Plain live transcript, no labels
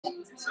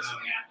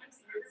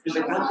Because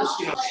like not just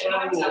so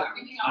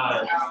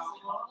honored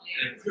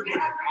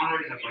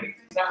have like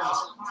class,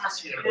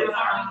 like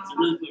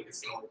really like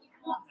it's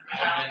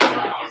like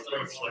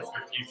approach like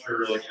their future,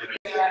 like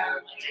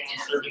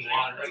serving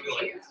water,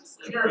 like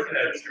good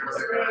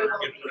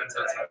friends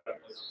outside of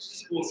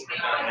schools,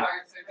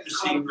 just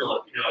seeing real,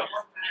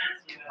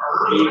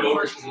 being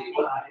over to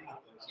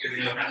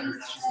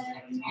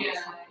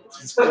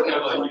it's kind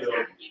of like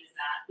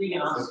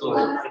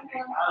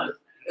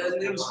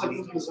and it was like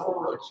it was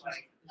all like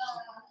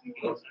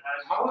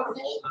how would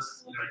all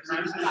this,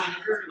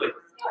 like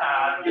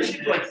you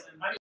should like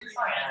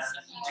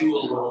do a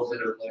little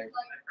bit of like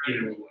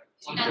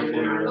something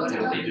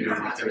they do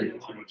too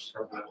much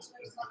trouble,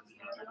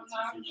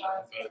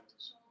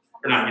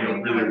 or not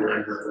really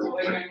worrying her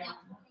like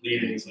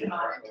leading to sleep.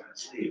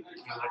 It's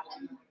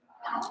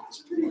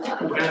pretty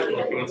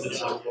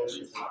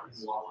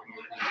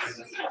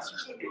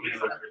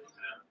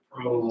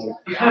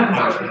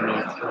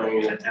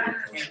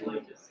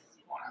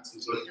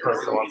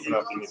Person wants to know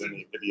if you need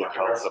any video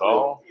help at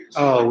all.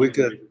 Oh, we're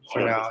good for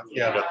now.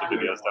 Yeah. You got the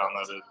videos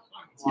downloaded.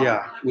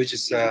 Yeah, we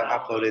just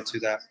upload it to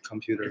that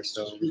computer,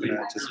 so we're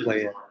gonna just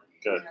play it.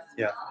 Good.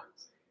 Yeah.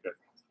 Good.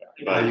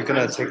 Yeah. Are you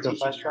gonna take the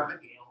flash drive?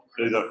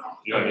 You don't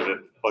need it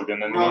plugged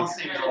in anymore?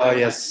 Oh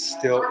yes,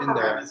 still in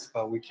there,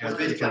 but we can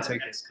take it.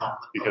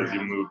 Because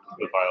you moved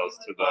the files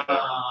to the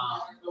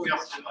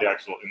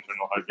actual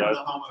internal hard drive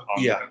on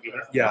the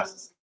computer? Yeah.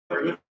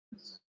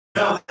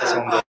 That's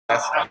on the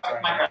desktop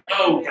right now.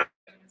 Oh.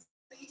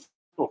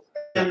 Cool.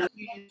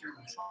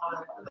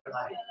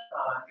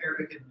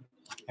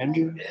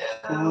 Andrew?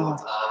 Oh.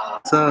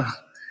 So,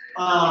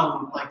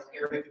 Like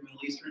Arabic and Middle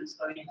Eastern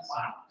studies.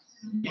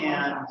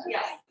 And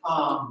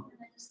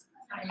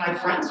my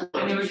friends were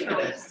really good at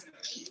it.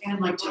 And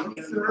like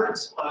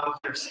 2/3 of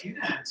their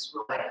students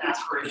were like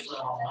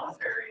aspirational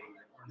military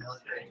or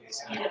military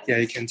adjacent. yeah,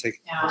 you can take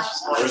it. And I was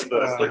just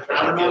like,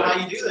 I don't know how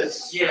you do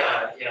this.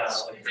 Yeah.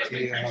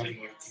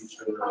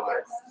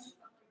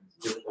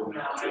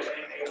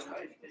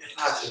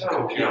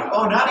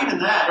 Oh, not even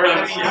that. I mean,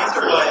 these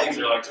are like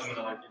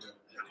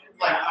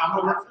I'm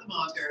gonna work for the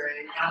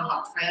military and I'm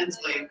gonna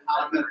translate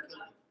how to better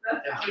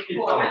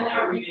kill them. No,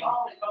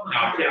 I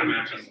can't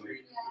imagine.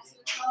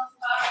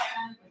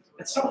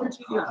 It's so weird to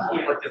me.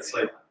 Like it's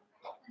like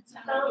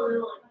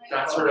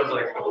that sort of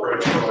like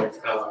approach to like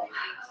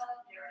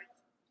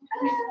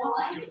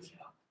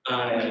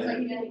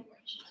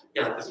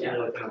yeah, this kind of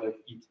like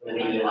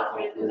utility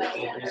approach to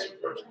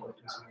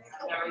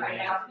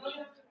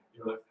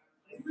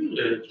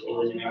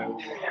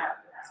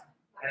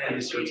and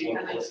these sorts of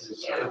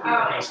places.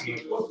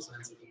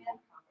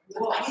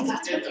 Well, I mean,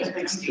 that's what those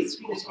big state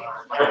schools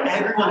are. Like,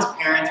 everyone's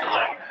parents are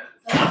like,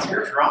 what's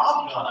your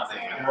job gonna be?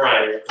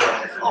 Right.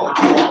 Oh,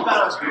 all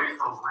about is your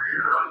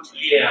career.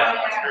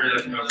 Yeah.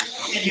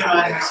 And you know, I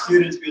have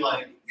students be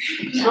like,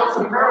 so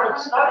comparative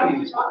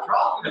studies, what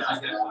job can I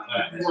get with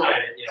that?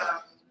 Right, yeah.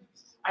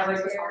 I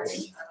like this.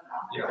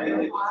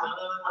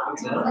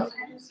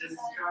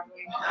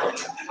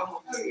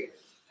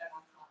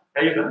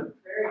 How you doing?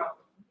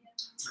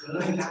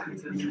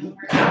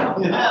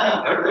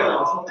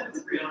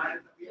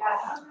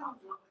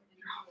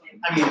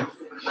 I mean,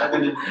 I've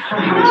been in it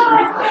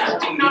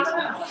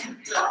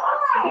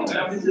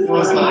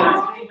was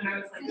like, it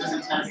was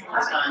intense the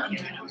first time, and it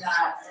was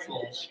just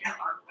full.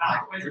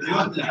 We're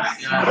doing this.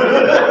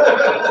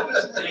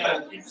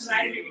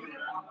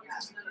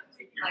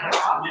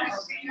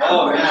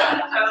 Oh, yeah.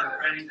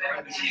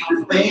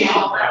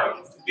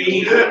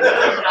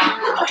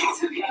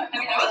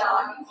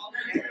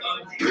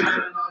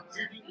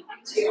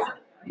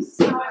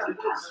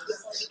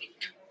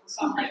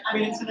 I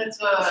mean, it's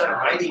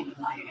writing.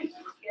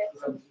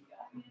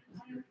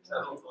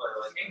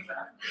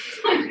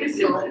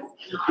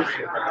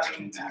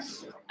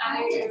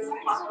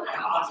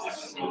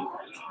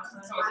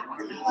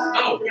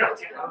 Oh, yeah.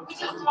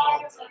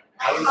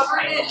 I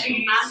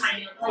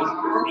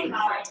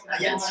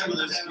get some of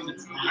those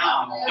students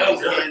now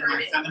in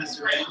my feminist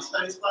Arabic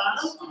studies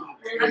class.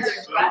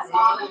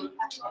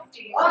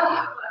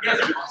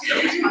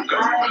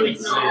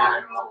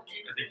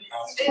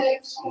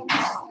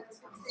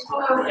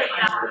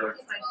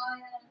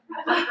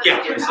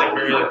 Yeah, it's like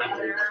very like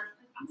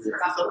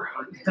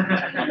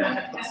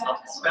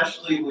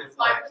especially with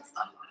like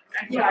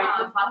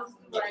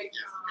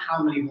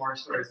how many more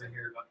stories I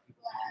hear about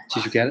people.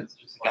 Did you get it?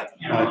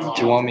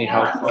 Do you want me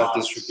help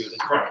distribute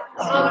it?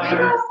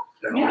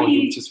 Or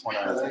you just want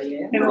to?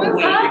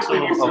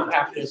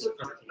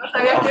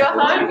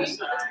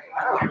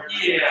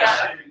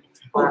 Yeah.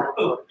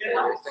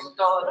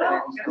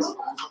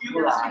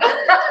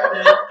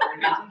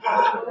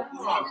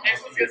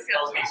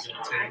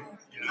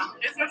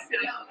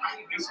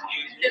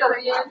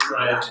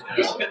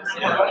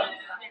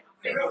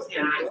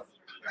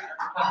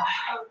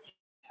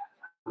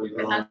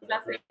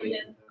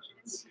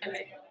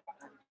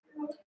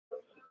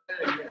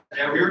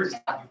 Yeah, we were just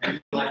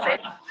talking like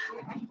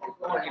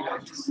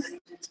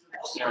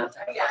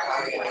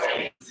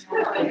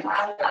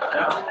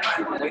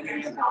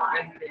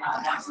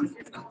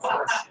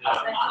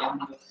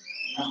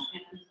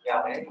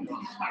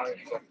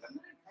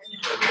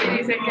Y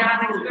dice que van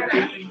a explorar.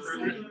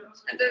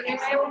 Entonces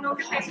dime uno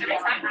que te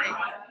interesa.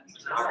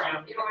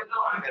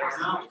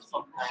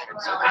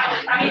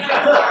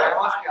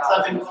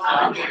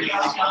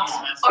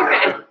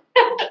 Okay.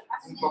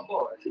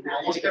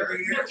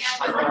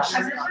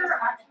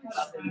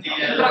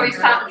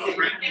 Improvisando.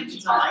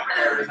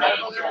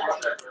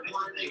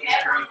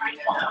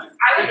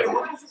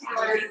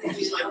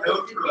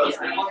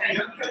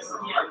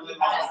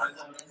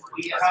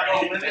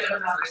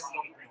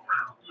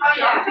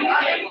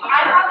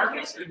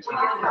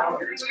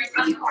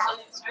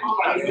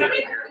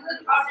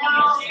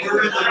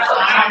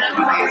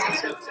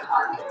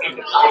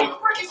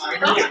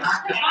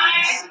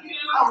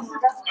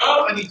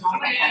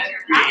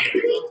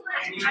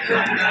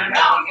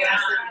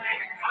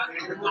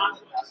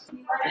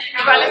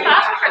 Igual está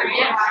súper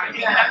bien.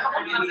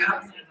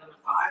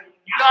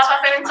 Lo vas a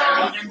hacer en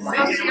todos.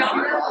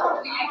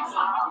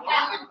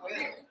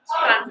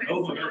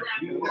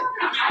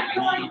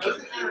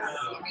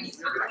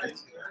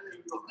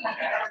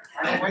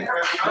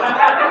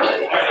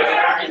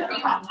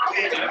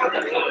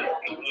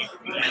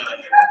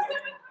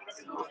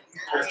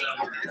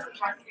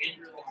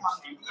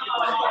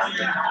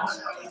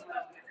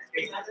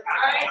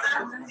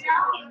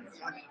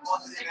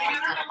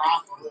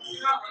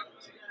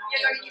 ¿Y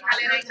el original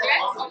era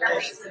inglés o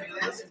latín?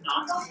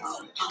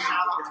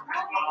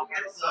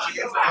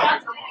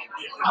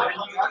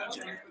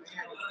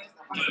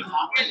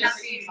 El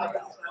latín.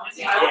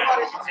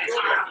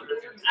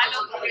 Al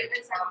otro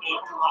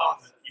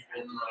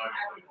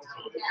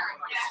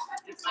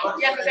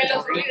y haces el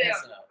otro video.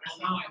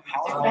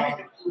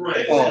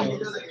 Oh,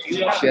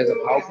 she has a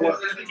PowerPoint?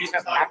 Do you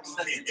have access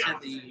to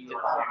the CS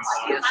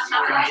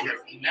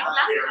email?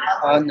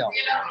 No.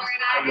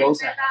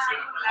 Rosa has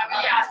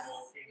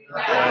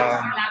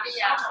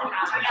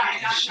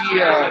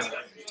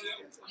it.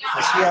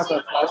 Does she have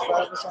a flash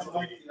drive or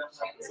something?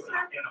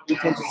 You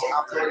can just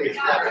upload it.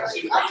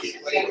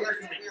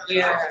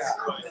 Yeah.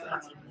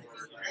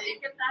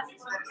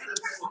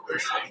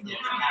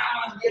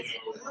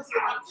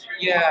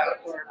 Yeah.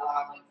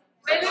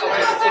 If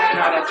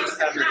not, I'll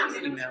just have her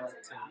email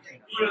it to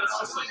me.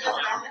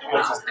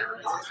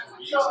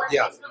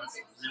 Yeah.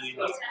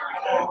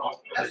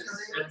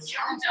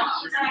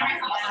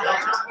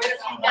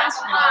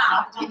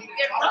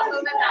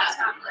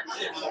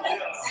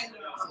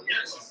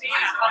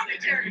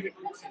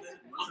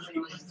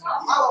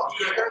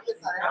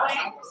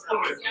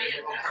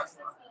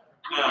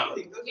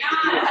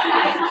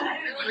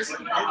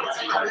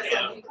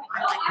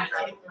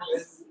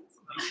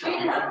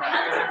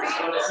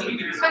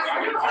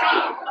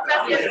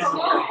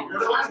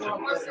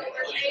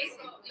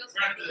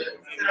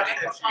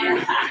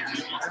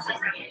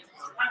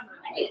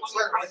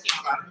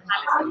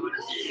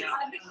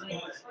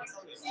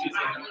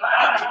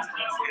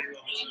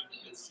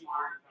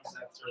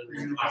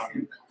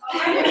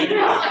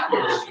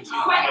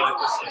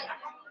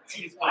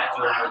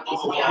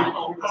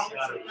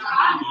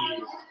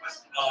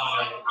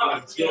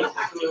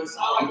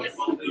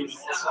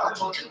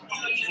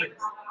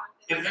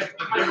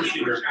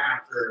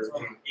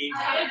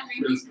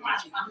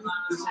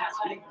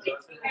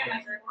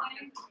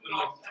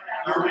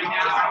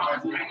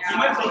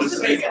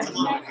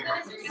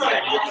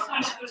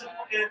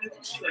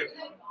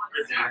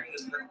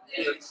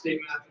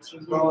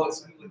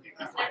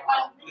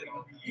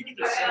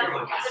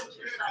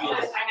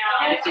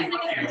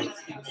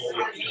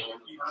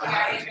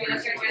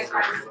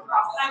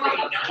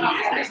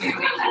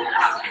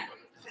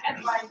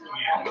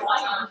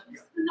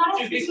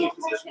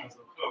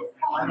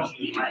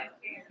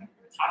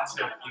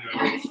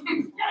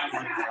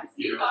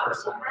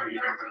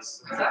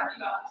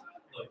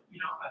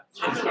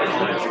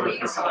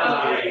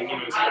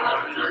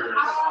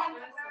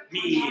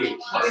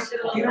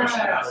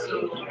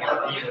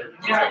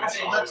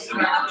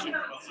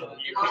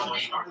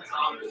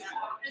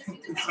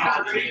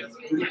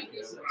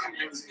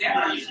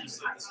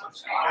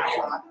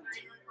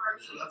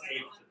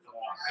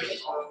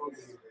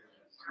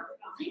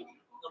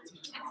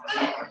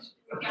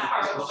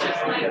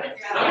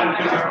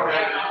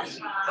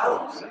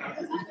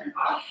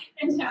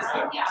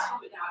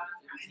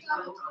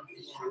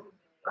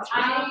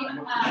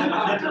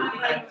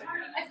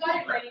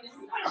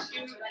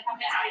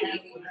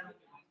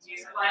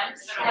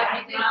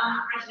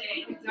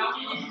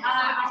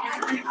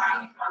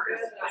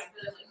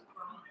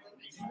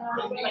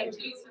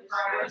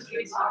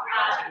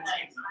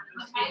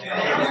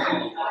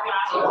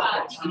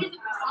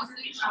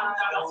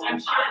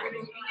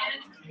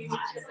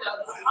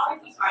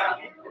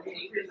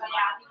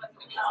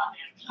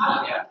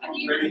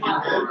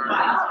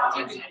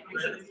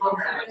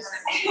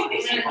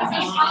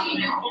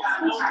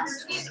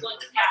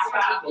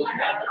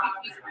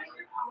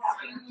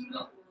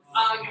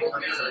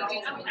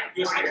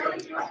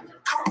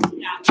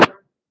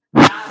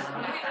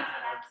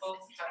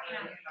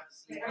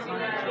 You'll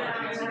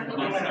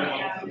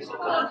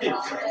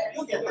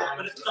get that,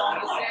 but it's all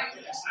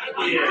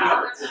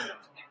Yeah.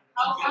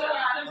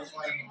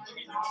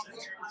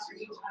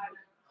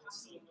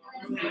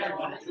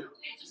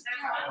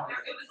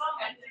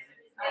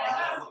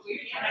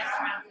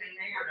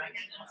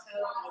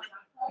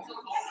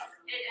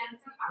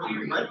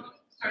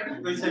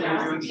 We said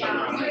you're doing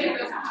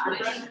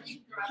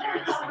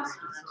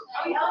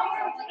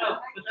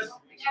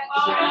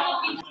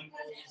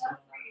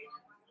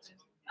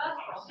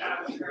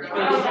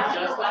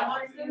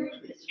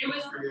It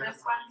was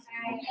this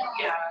Wednesday.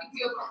 Yeah.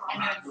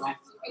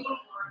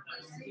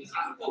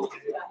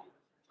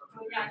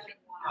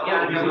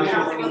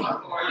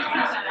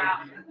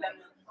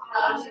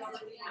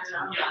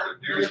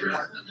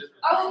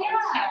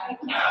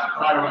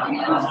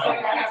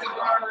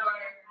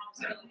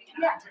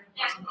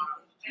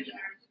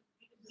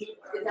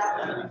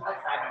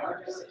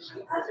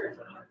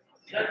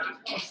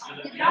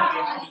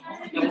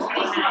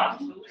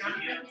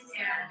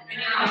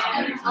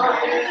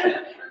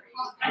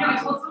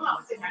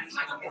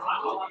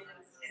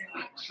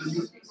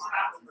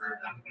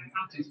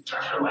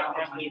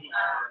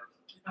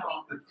 Oh,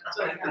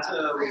 It's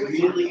a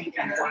really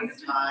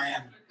important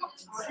time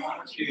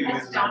to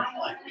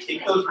like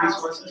take those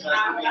resources as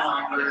they're being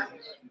offered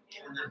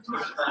and then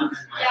push them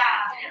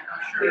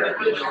in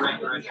the right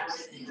direction.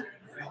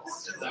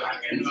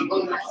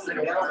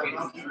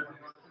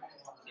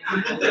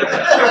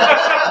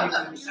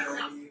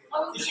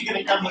 Is she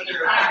gonna come with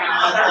her?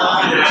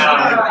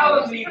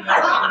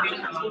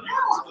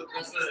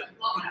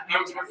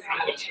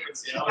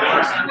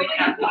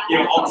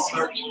 All the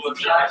stuff you look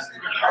at.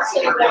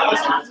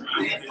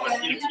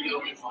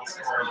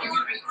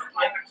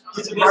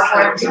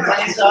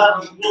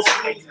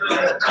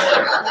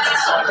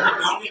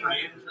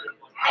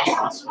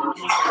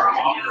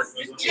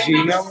 Did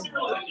you email me?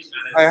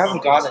 I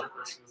haven't got it.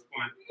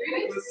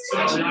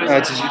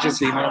 Did you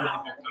just email me?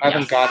 I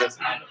haven't got it.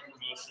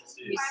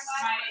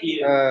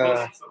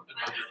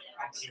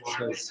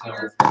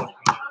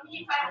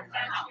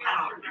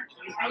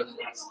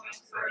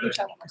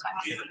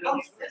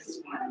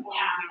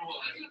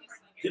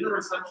 Did a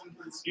reception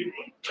for the student.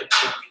 Like,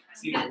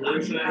 see,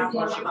 really say, like,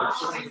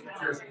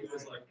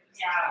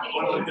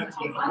 one of the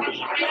 15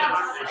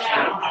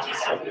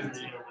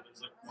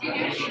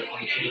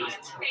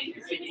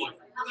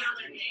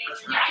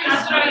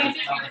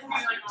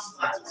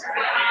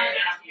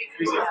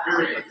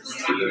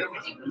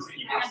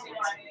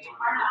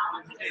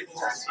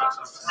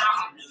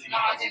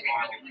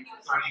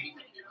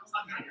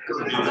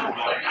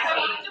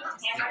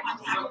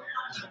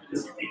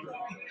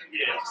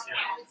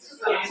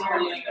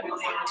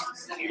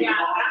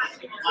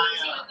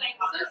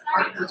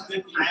 partner's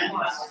good friends,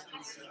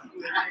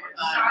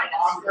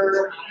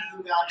 author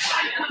who got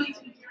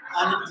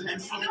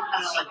unintentionally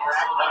kind of like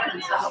wrapped up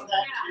in some of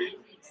that too.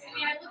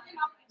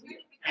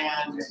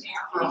 And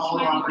for all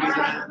the wrong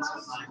reasons,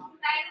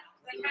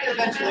 like,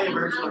 eventually a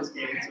virtual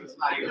escape, so it's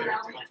not even too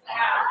much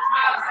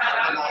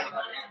fun. Like,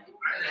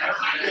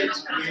 it's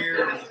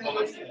weird and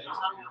bullshit.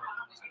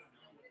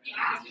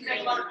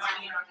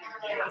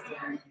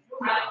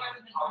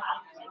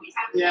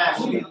 Yeah,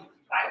 she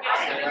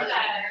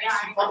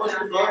published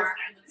a book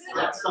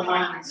that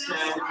someone said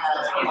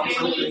had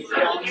absolutely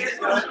failed to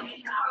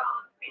good.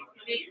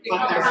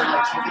 But there's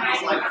like something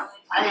that's like,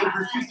 I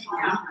refuse to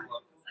read your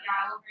book.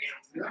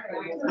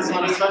 It's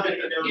not a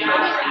subject that they would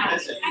really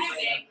visit.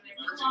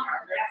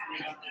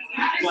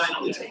 But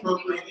it's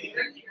appropriating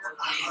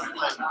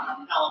like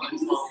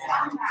elements of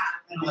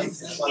and like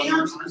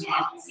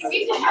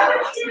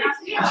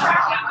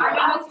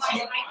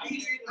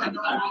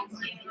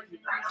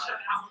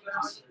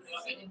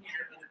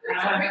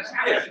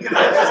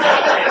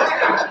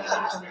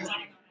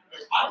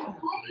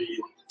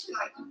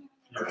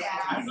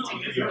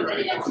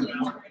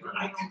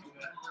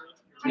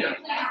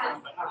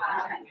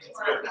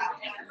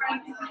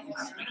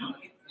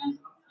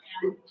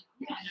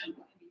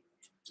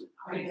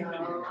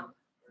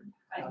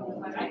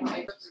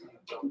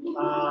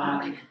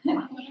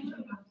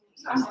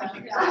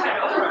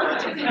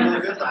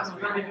really good last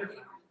week.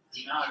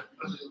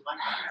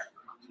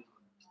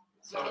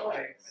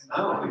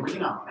 Oh, we're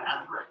reading on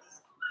that.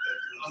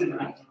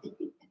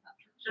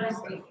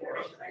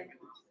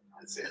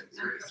 That's it.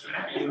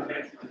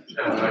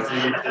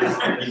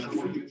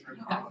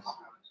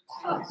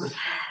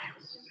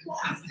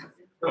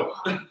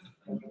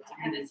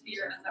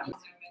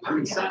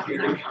 I'm stuck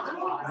here. I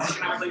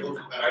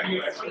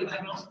mean,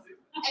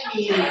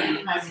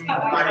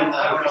 I'm running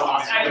the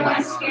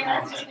philosophy.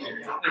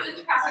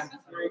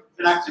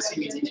 You're not just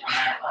seeing me teach my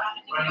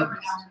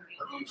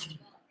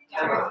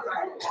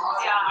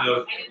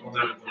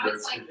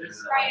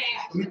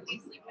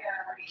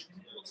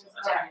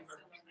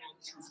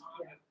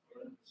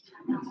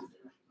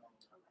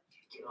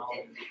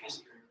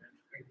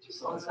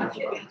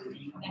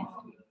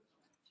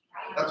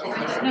That's what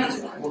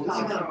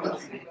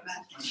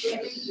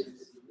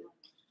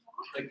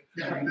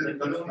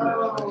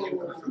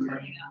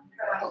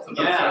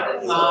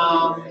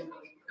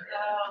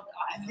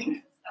I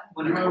think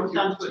when it comes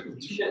down to it,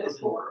 Alicia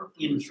is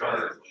in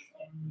charge.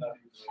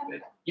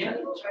 Yeah,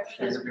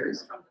 she's very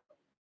strong.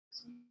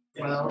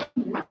 Well,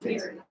 you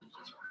know,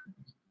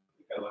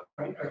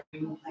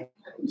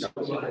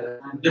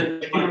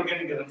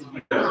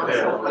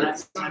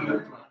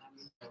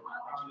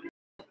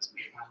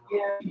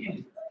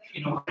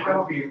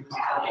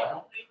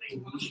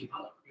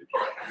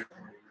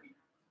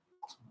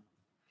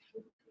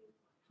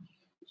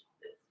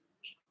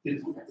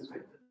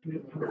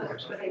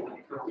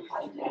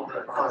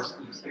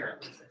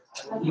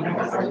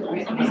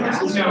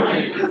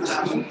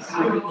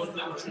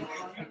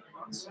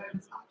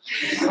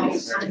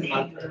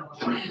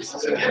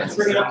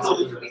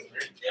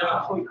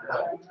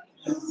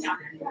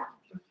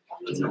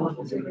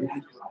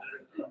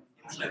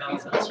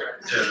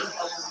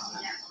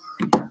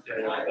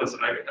 Listen,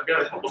 I've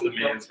got a couple of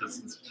demands for this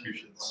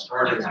institution,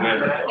 starting with.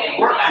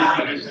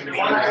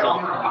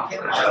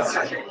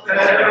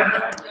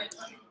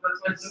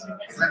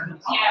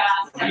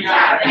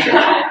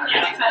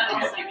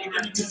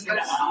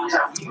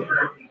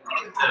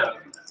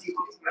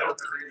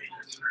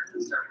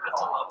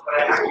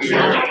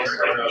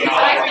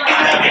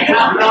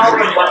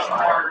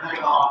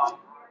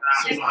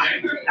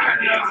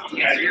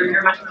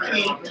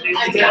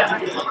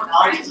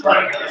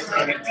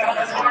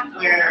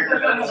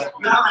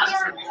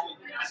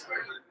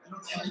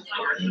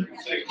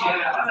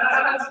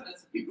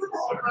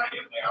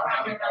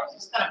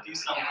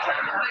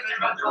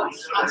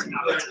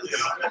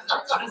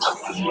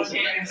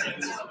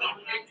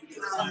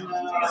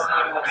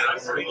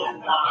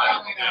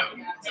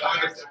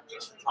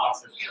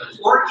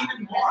 Or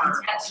even more,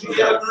 you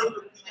get a group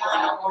of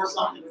people or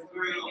something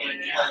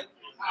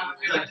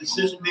like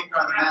decision maker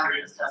on the matter.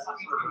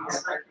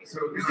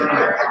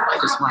 I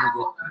just wanted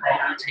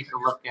to take a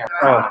look at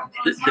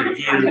the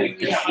view.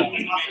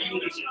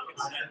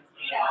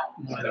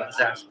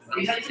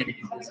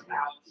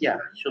 Yeah,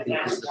 she'll be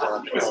visible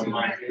at the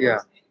time. Yeah.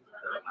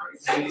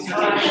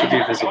 Should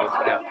be visible.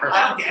 Yeah,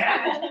 perfect.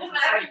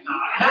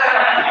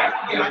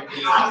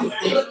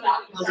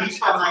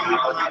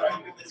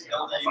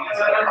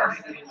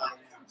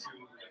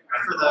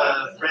 For the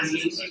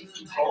residents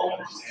control,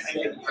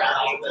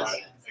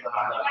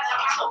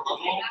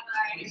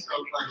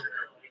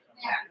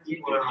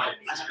 people are like,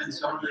 I spend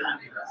so much time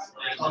here.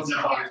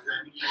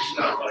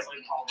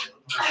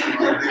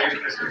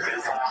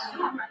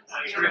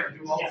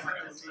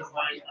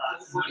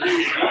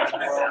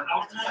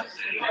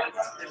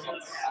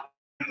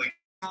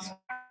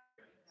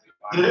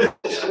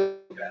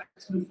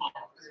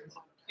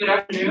 Good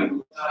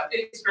afternoon.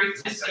 It's great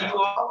to see you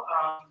all.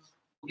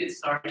 We'll get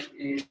started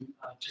in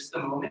just a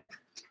moment.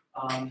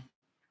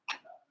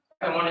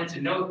 I wanted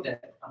to note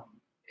that,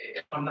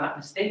 if I'm not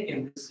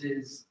mistaken, this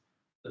is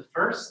the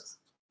first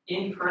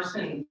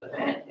in-person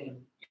event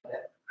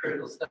that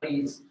Critical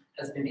Studies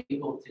has been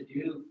able to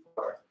do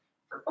for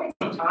quite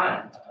some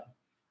time.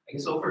 I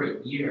guess over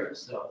a year.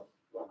 So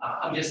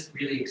I'm just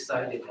really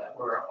excited that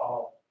we're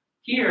all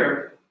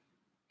here,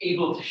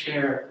 able to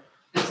share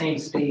the same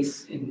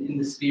space in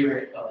the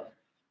spirit of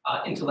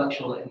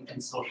intellectual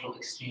and social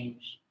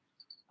exchange.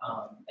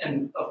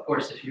 And of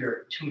course, if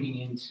you're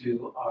tuning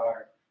into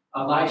our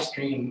live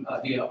stream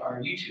via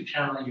our YouTube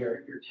channel,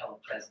 your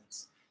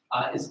telepresence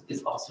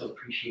is also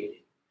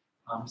appreciated.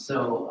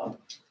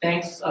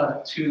 Thanks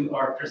to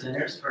our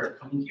presenters for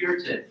coming here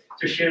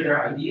to share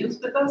their ideas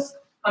with us.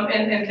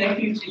 And thank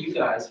you to you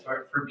guys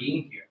for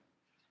being here.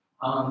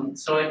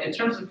 So in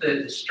terms of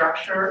the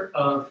structure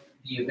of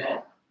the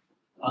event,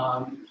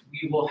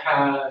 we will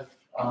have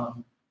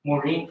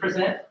Maureen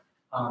present,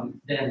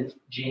 then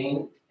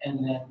Jayne,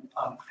 and then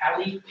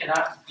Allie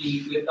cannot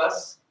be with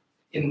us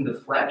in the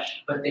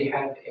flesh, but they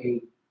have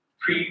a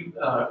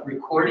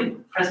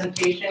pre-recorded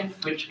presentation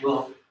which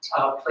will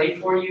play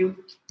for you,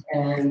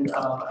 and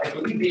I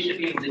believe they should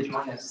be able to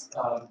join us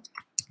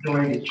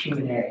during the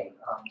Q&A,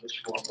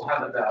 which we'll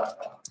have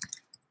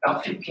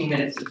about 15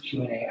 minutes of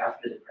Q&A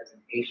after the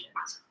presentation.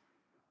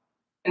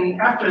 And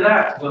after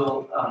that,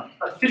 we'll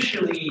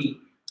officially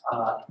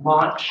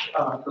launch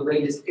the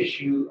latest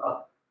issue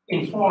of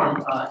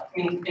Inform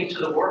into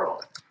the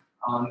world.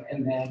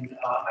 And then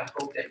I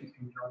hope that you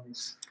can join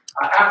us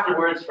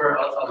afterwards for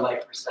a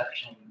light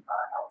reception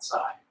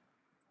outside.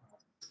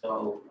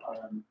 So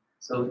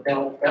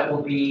that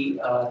will be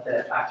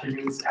the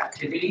afternoon's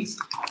activities.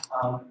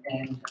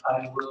 And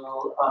I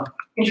will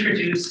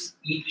introduce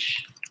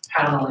each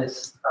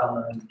panelist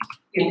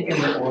in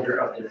the order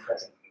of their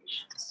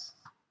presentations.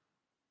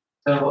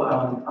 So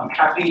I'm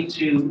happy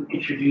to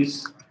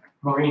introduce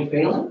Maureen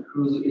Phelan,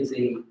 who is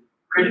a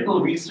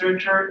critical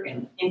researcher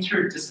and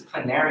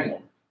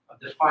interdisciplinarian of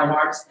the fine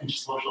arts and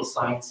social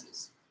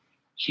sciences.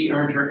 She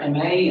earned her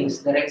MA in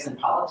Aesthetics and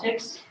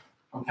Politics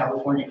from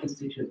California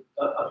Institute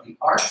of the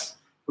Arts,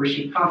 where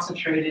she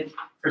concentrated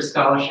her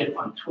scholarship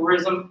on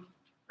tourism,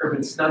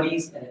 urban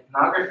studies, and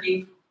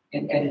ethnography,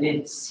 and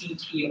edited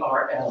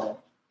CTRL,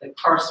 the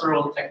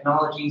Carceral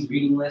Technologies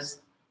Reading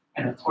List,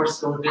 and a course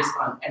syllabus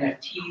on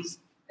NFTs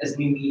as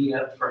new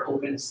media for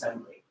open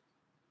assembly.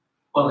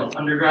 While an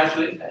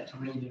undergraduate at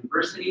Tulane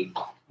University,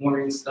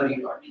 Maureen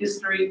studied art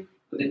history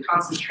with a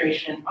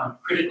concentration on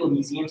critical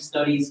museum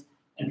studies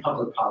and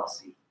public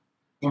policy.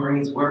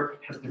 Maureen's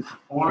work has been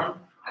performed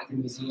at the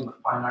Museum of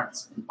Fine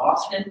Arts in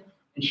Boston,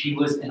 and she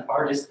was an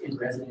artist in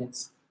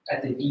residence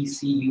at the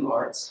VCU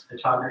Arts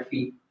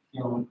Photography,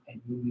 Film, and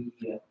New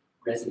Media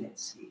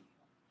Residency.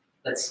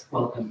 Let's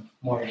welcome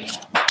Maureen.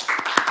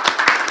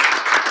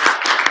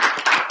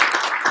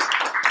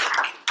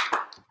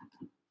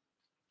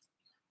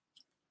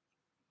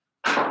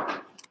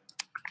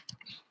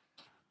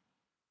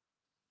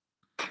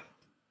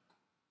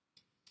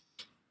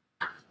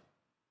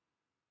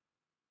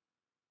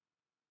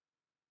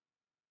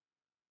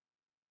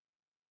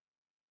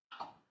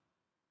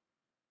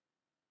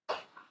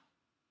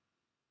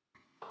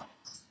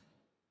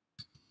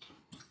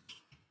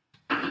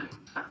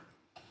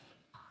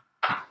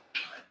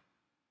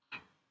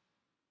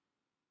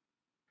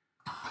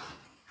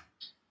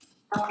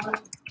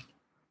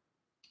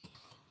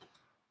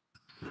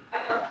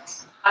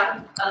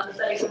 I'm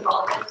studying in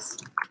politics.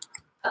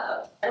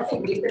 I don't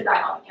think we've been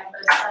back on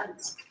campus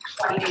since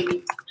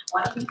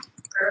 2020,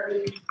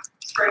 early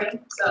spring,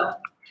 so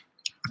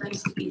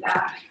nice to be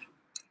back.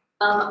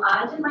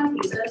 I did my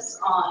thesis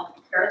on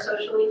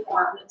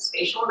Parasocially-Formed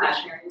Spatial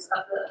Imaginaries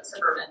of the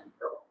Suburban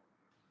role.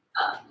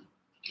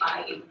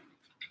 My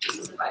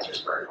thesis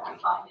advisors were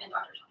Maureen and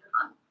Dr.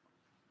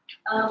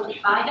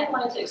 I had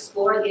wanted to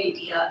explore the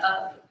idea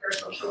of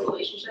parasocial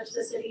relationships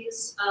to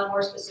cities,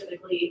 more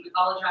specifically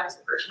mythologized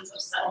versions of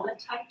settlement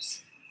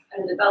types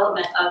and the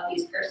development of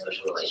these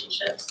parasocial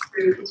relationships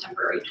through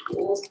contemporary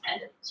tools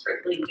and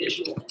strictly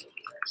visual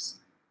indicators.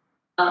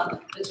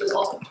 This was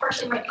also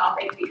partially my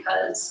topic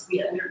because we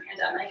had entered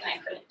pandemic and I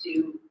couldn't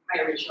do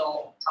my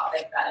original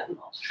topic that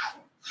involved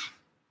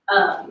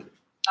travel.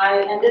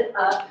 I ended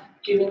up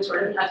doing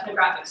sort of an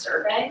ethnographic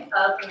survey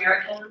of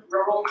American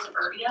rural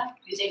suburbia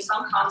using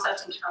some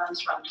concepts and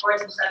terms from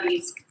tourism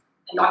studies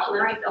and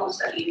documentary film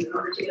studies in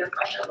order to get a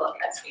fresher look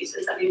at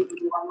spaces that we would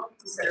normally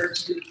consider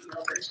too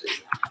familiar to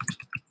examine.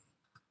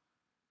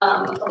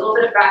 A little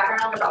bit of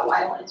background about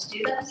why I wanted to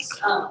do this.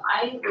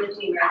 I lived in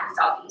the American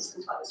Southeast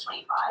until I was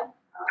 25.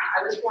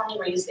 I was born and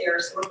raised there,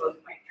 so were both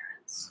of my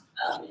parents.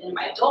 In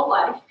my adult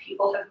life,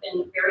 people have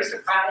been very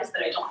surprised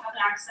that I don't have an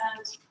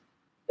accent.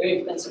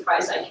 They've been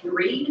surprised I can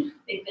read.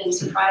 They've been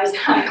surprised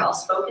I'm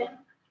well-spoken.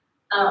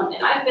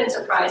 And I've been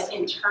surprised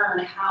in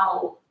turn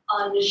how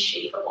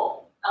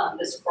unshakable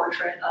this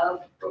portrait of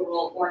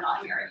rural or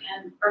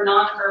non-American or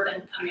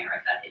non-urban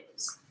America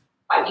is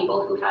by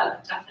people who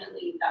have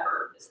definitely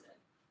never visited.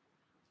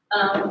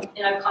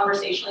 And I've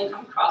conversationally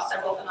come across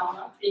several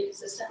phenomena pretty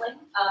consistently.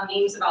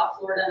 Memes about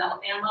Florida and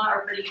Alabama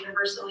are pretty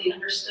universally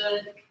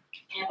understood.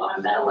 And on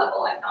a meta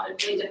level, I found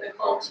it really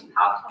difficult to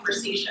have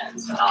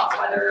conversations about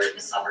whether the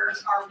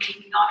suburbs are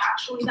maybe not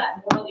actually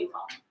that morally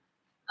wrong.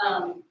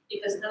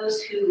 Because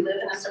those who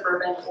live in a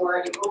suburban or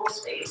a rural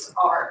space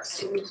are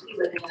assumed to be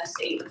living in a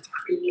state of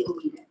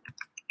pre-leaving.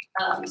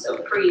 So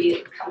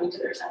pre-coming to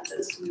their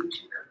senses to move to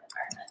an urban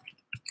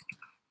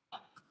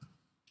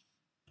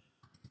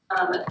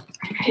environment.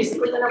 I'm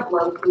basically going to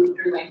blow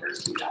through my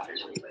first two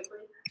chapters really quickly.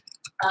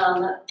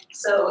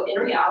 So in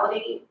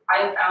reality,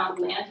 I have found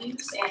land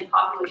use and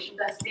population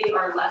density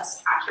are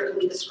less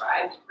accurately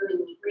described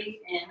really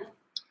neatly in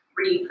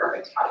three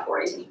perfect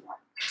categories anymore.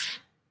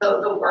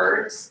 So the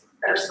words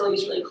that are still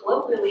used really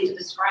colloquially to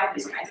describe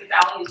these kinds of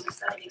values and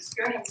aesthetic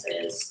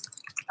experiences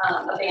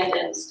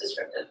abandons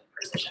descriptive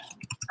precision.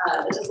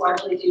 This is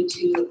largely due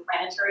to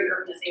planetary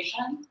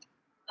urbanization.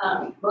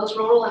 Most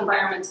rural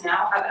environments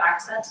now have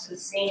access to the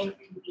same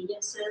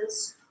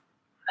conveniences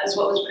as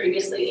what was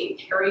previously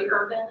a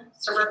peri-urban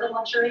suburban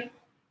luxury,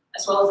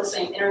 as well as the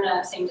same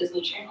internet, same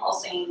Disney Channel,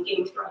 same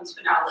Game of Thrones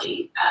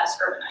finale as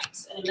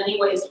urbanites. And in many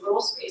ways,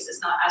 rural space is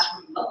not as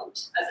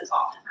remote as it's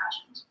often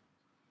imagined.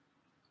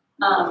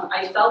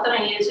 I felt that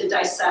I needed to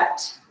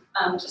dissect,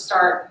 to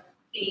start,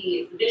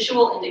 the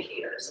visual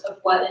indicators of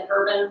what an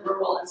urban,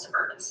 rural, and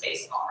suburban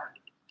space are.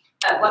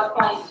 At what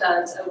point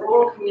does a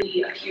rural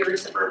community appear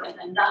suburban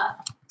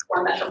enough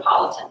or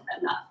metropolitan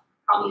enough?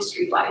 How many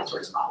streetlights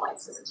or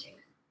spotlights does it take?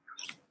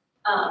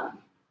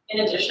 In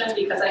addition,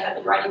 because I had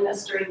been writing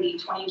this during the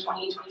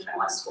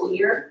 2020-2021 school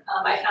year,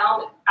 I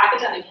found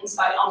academic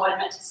insight on what it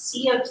meant to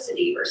see a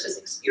city versus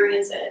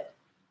experience it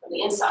from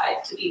the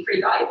inside to be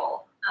pretty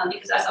valuable.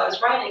 Because as I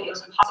was writing, it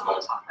was impossible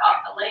to talk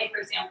about LA, for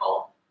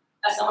example,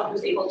 as someone who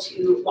was able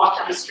to walk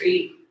down the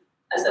street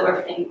as though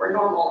everything were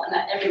normal and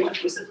that everyone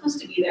who was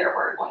supposed to be there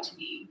were going to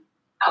be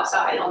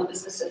outside on the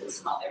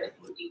businesses and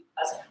everything would be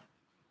pleasant.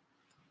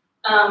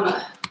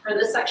 For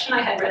this section,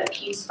 I had read a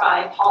piece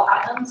by Paul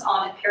Alums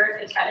on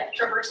peripatetic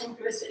traversing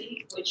through a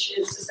city, which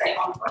is to say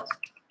on foot.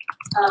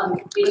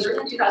 It was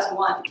written in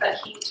 2001, but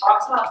he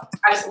talks about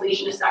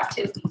isolationist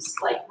activities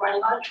like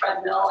running on a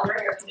treadmill under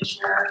an air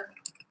conditioner,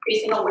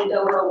 facing a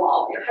window or a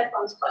wall with your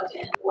headphones plugged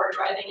in, or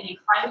driving in a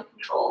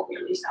climate-controlled,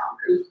 nearly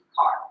soundproof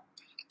car.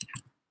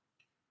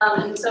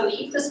 And so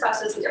he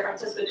discusses the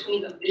differences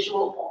between the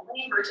visual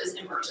only versus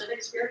immersive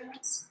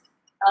experience.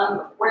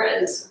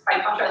 Whereas by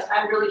contrast,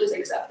 I'm really just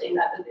accepting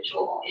that the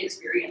visual only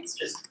experience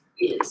just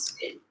is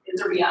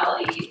a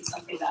reality, it's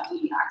something that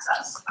we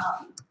access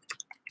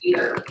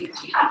either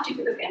because we have to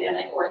through the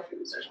pandemic or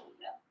through social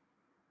media.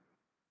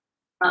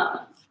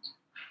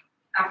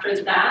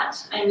 After that,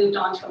 I moved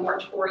on to a more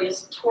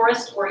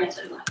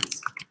tourist-oriented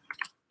lens.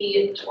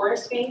 The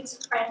tourist gaze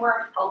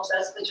framework helps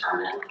us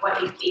determine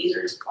what a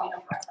gazer's point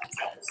of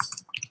reference is.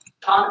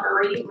 John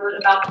Urry wrote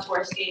about the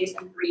tourist gaze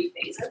in 3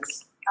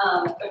 phases,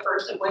 the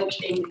first of which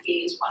being the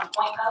gaze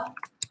 1.0.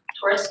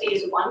 Tourist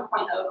gaze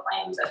 1.0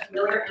 claims that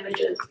familiar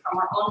images from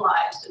our own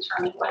lives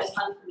determine what is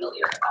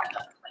unfamiliar about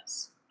another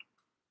place.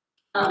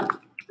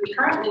 We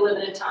currently live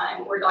in a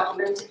time where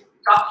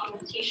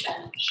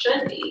documentation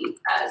should be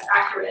as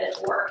accurate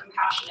or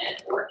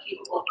compassionate or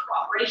capable of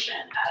cooperation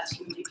as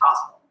humanly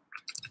possible.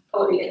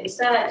 But what we get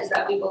instead is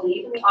that we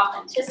believe in the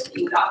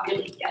authenticity without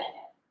really getting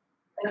it.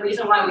 And the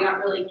reason why we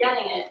aren't really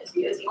getting it is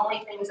because the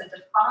only things that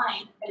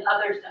define an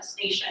other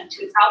destination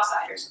to its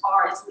outsiders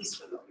are its least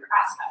familiar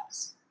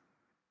aspects.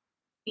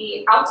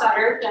 The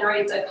outsider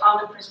generates a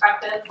common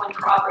perspective when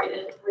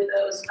corroborated with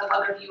those of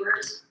other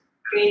viewers,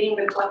 creating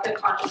the collective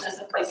consciousness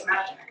of place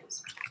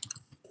imaginaries.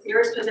 The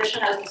viewer's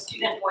position as the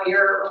student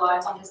voyeur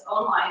relies on his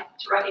own life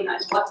to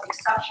recognize what's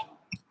exceptional.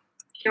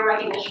 Pure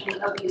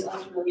recognition of these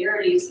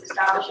unfamiliarities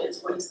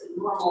establishes what is the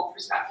normal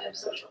perspective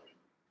socially.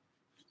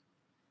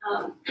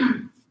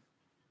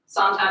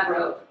 Sontag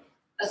wrote,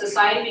 "A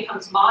society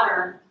becomes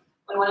modern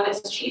when one of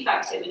its chief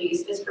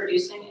activities is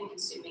producing and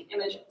consuming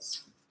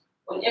images.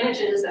 When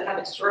images that have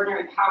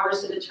extraordinary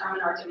powers to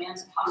determine our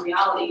demands upon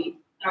reality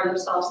and are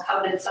themselves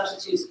coveted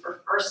substitutes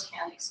for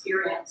first-hand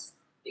experience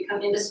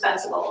become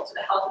indispensable to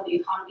the health of the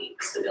economy,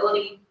 the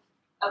stability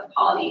of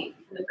polity,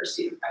 and the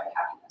pursuit of private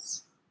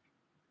happiness."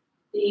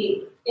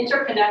 The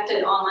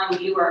interconnected online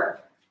viewer,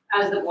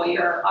 as the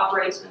voyeur,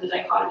 operates in the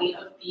dichotomy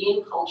of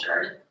being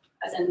cultured,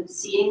 as in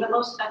seeing the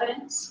most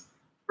evidence,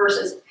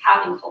 versus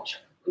having culture,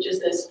 which is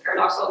this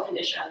paradoxical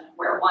condition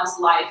where one's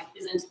life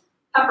isn't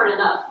peppered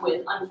enough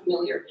with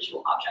unfamiliar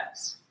visual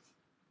objects.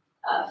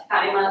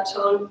 Fatima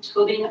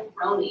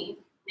Tobin-Roney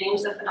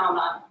names the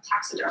phenomenon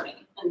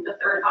taxidermy in The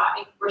Third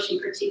Eye, where she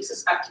critiques a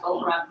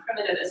spectacle around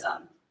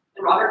primitivism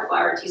in Robert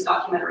Flaherty's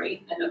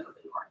documentary, The Nook of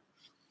the North.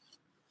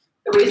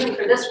 The reason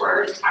for this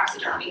word,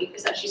 taxidermy,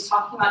 is that she's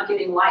talking about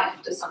giving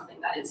life to something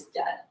that is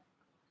dead.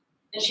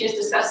 And she is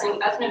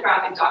discussing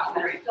ethnographic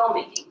documentary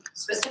filmmaking,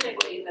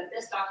 specifically that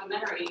this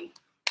documentary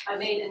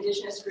made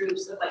indigenous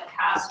groups look like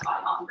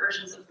cast-on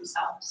versions of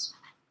themselves.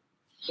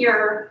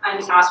 Here,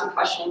 I'm tasked with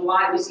questioning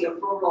why we see a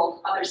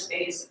rural other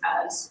space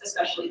as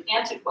especially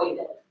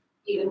antiquated,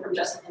 even from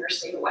just an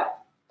interstate away.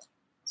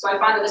 So I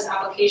find that this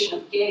application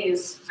of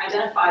gaze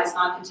identifies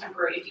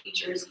non-contemporary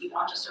features even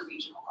on just a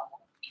regional level.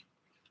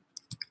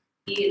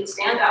 The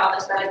standout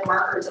aesthetic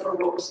markers of a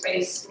rural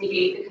space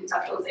negate the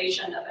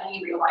conceptualization of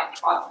any real-life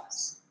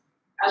progress.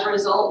 As a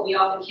result, we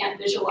often can't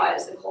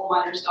visualize the coal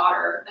miner's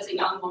daughter as a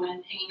young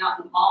woman hanging out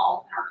in the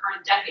mall in our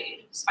current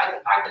decade, despite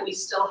the fact that we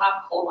still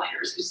have coal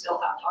miners who still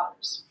have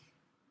daughters.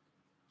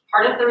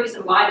 Part of the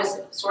reason why this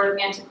sort of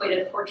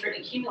antiquated portrait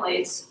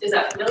accumulates is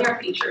that familiar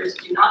features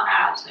do not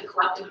add to the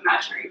collective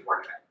imaginary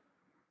portrait.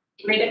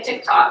 If you make a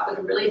TikTok with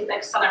a really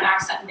thick Southern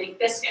accent and make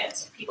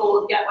biscuits, people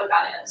will get what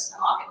that is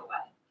and lock it away.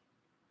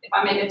 If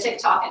I make a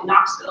TikTok in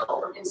Knoxville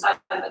or inside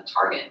of a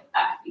Target,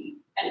 that could be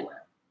anywhere.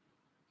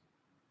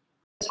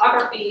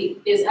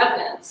 Photography is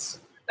evidence,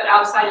 but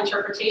outside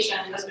interpretation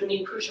has been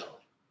made crucial.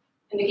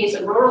 In the case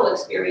of rural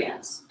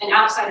experience, an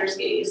outsider's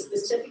gaze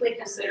is typically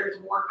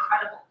considered more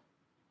credible,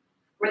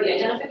 where the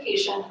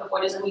identification of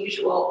what is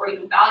unusual or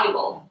even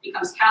valuable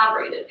becomes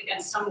calibrated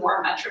against some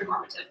more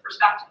metronormative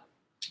perspective.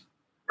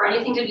 For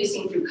anything to be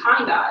seen through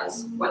kind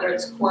eyes, whether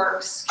it's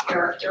quirks,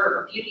 character,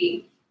 or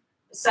beauty,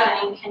 the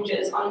setting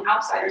hinges on an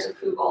outsider's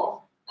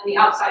approval, and the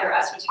outsider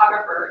as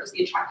photographer is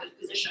the attractive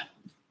position.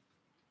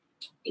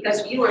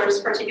 Because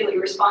viewers particularly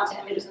respond to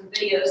images and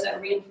videos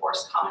that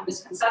reinforce common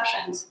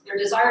misconceptions, their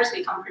desires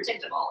become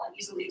predictable and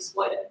easily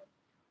exploited.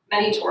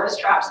 Many tourist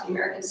traps in the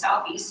American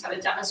Southeast have a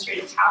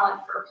demonstrated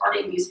talent for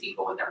partying these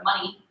people with their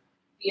money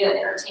via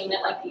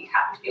entertainment like the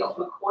Hatfield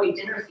McCoy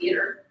Dinner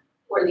Theater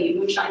or the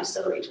Moonshine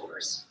Distillery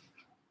tours,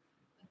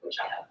 which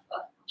I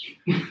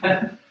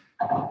have.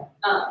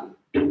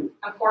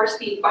 Of course,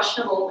 the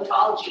questionable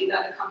mythology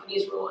that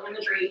accompanies rural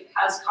imagery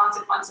has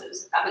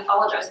consequences that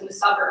mythologizing the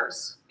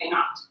suburbs may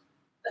not.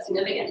 A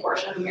significant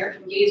portion of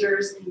American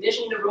gazers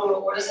envisioning the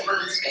rural or the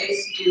suburban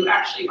space do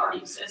actually already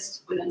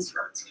exist within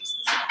suburban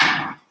spaces.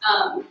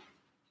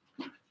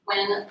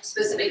 When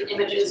specific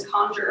images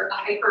conjure a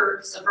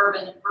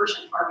hyper-suburban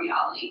version of our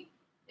reality,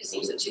 it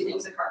seems that 2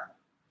 things occur.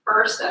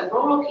 First, that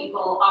rural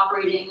people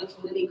operating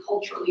within the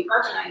culturally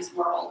urbanized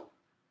world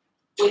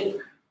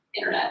with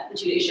internet and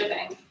 2-day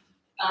shipping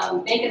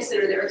may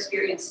consider their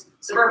experience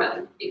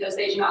suburban because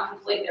they do not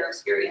conflate their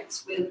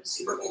experience with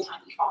super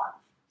old-timey farm.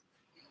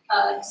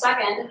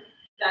 Second,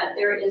 that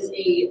there is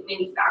a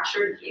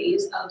manufactured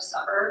gaze of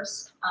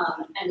suburbs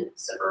and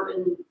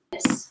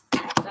suburbanness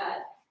that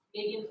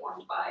may be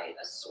informed by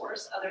a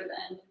source other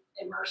than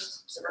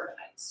immersed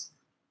suburbanites.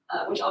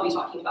 which I'll be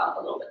talking about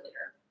a little bit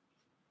later.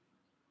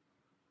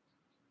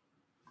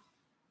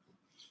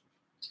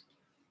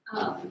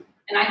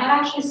 And I had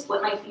actually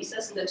split my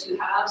thesis into two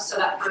halves. So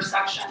that first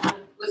section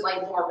was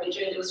like more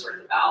rigid. It was sort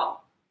of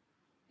about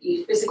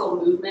the physical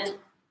movement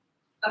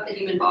of the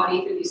human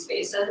body through these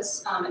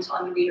spaces, and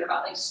telling the reader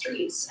about like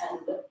streets and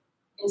the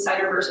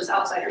insider versus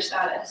outsider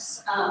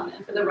status.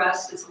 And for the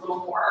rest, it's a little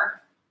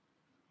more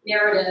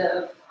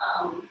narrative,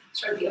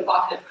 sort of the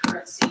evocative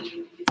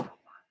currency.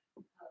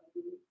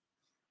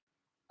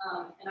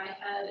 And I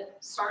had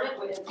started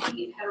with the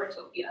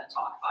Heterotopia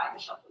talk by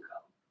Michel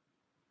Foucault,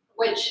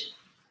 which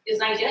is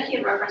an idea he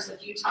had referenced a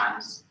few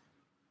times,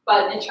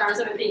 but in terms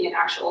of it being an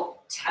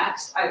actual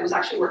text, I was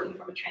actually working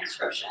from a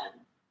transcription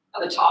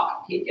of a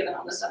talk he had given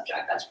on the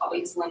subject. That's probably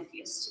his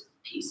lengthiest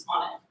piece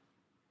on it.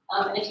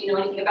 And if you know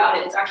anything about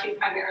it, it's actually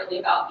primarily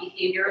about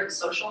behavior and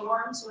social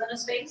norms within a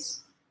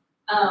space,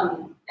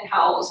 and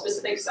how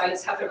specific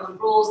sites have their own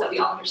rules that we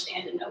all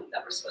understand and know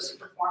that we're supposed to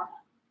perform.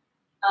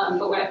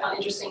 But what I found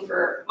interesting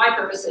for my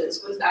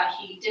purposes was that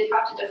he did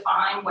have to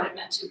define what it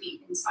meant to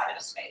be inside of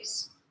a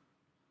space.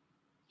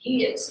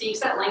 He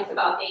speaks at length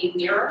about a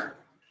mirror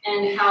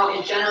and how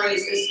it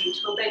generates this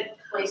utopic,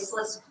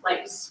 placeless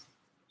place.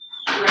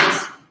 Where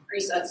he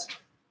says,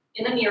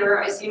 in the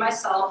mirror, I see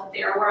myself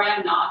there where I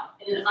am not,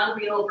 in an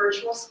unreal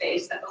virtual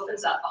space that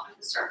opens up behind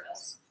the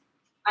surface.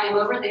 I am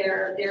over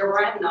there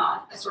where I am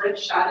not, a sort of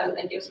shadow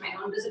that gives my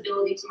own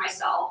visibility to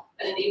myself,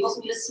 that enables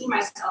me to see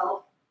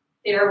myself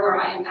there where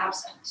I am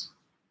absent.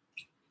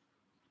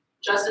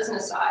 Just as an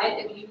aside,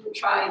 if you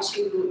try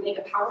to make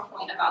a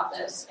PowerPoint about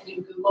this and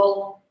you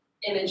Google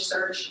image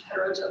search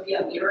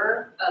Heterotopia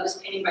mirror, this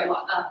painting by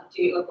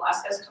Diego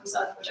Velázquez comes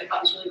up, which I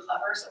thought was really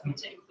clever, so I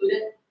wanted to include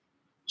it.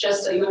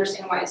 Just so you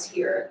understand why it's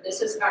here,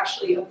 this is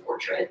actually a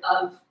portrait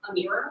of a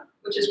mirror,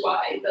 which is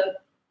why the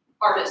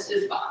artist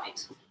is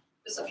behind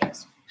the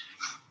subjects.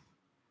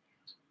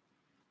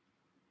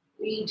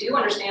 We do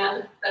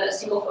understand that a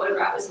single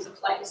photograph isn't a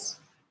place.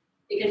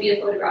 It can be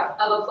a photograph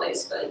of a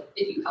place, but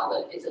if you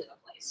held it, is it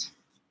a place?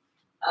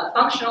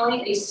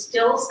 Functionally, a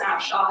still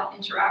snapshot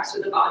interacts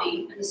with the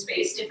body and the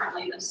space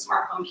differently than a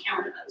smartphone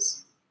camera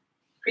does.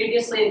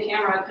 Previously, a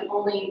camera could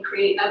only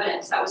create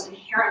evidence that was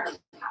inherently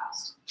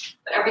past,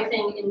 but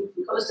everything in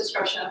Foucault's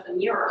description of the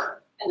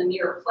mirror and the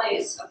mirror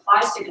place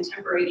applies to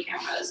contemporary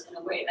cameras in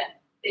a way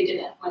that they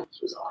didn't when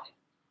he was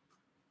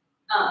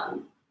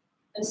alive.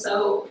 And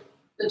so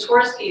the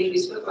tourist cage we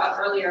spoke about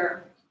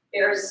earlier,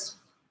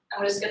 I'm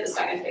going to skip the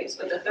second phase,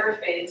 but the third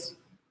phase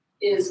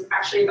is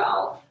actually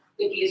about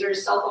the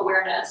gazer's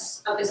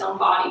self-awareness of his own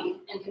body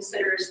and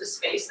considers the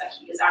space that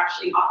he is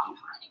actually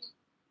occupying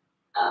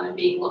and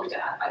being looked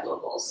at by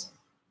locals.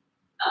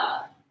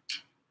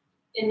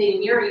 In the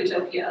mirror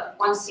utopia,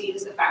 one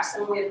sees the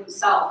facsimile of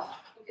himself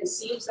and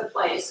conceives the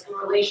place in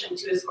relation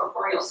to his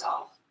corporeal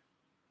self.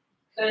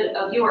 Could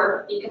a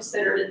viewer be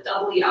considered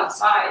doubly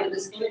outside of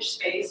this image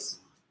space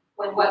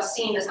when what's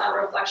seen is not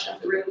a reflection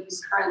of the room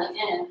he's currently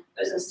in,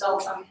 but is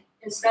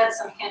instead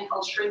some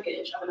handheld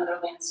shrinkage of another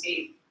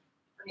landscape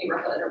or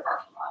neighborhood or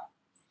parking lot?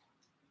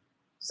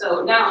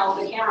 So now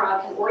the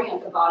camera can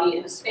orient the body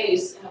in a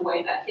space in a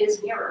way that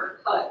his mirror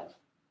could.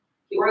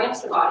 He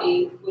orients the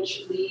body,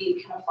 which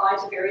we can apply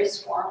to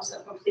various forms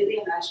of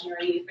completely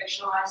imaginary,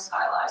 fictionalized,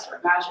 stylized, or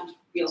imagined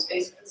real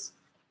spaces.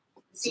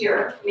 The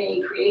seer may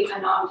create a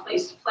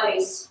non-placed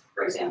place,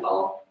 for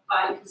example,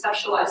 by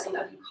conceptualizing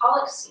a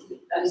bucolic scene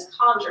that is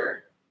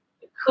conjured,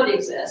 but could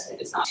exist if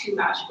it's not too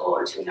magical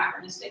or too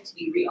anachronistic to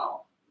be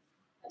real.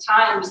 At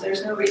times,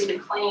 there's no reason to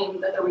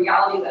claim that the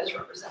reality that is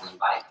represented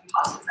by a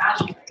composite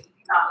imaginary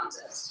cannot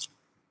exist.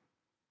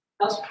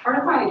 As part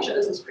of why I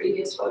chose this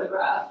previous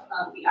photograph,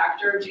 the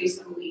actor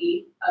Jason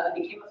Lee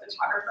became a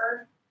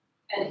photographer,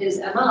 and his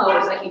MO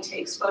is that he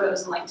takes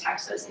photos in like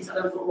Texas and these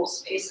other rural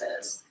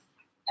spaces,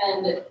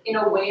 and in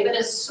a way that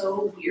is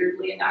so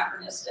weirdly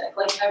anachronistic.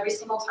 Like every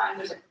single time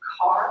there's a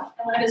car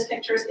in one of his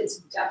pictures, it's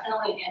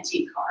definitely an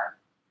antique car.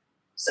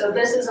 So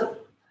this is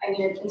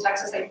in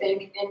Texas, I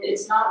think, and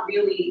it's not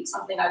really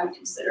something I would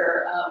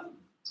consider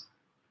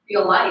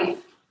real life,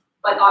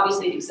 but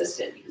obviously it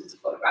existed because it's a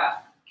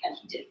photograph and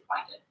he did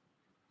find it.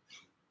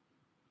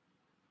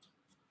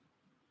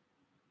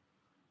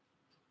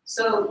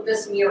 So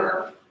this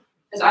mirror,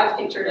 as I've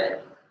pictured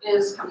it,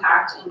 is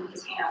compact in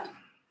his hand.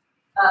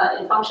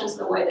 It functions in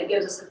a way that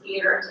gives us a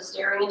theater into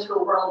staring into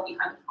a world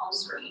behind the phone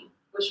screen,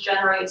 which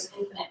generates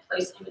infinite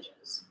place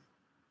images.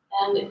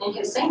 And in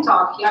his same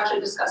talk, he actually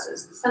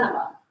discusses the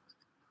cinema.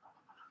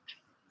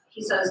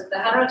 He says, the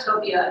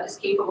heterotopia is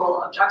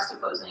capable of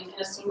juxtaposing in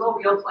a single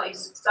real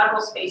place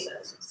several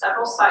spaces,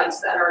 several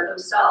sites that are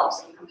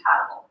themselves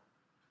incompatible.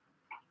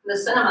 The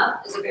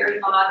cinema is a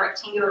very odd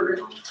rectangular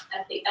room,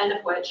 at the end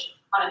of which,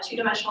 on a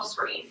two-dimensional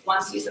screen,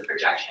 one sees the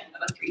projection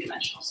of a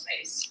three-dimensional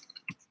space.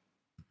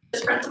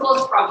 This principle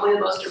is probably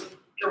the most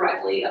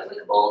directly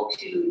applicable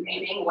to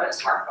naming what a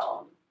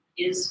smartphone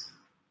is,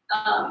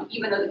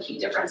 even though the key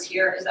difference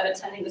here is that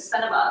attending the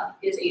cinema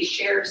is a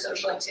shared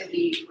social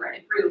activity where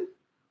a group,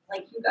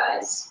 like you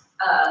guys,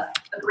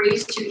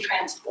 agrees to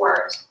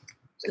transport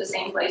to the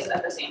same place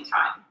at the same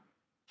time.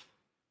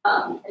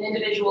 An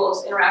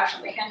individual's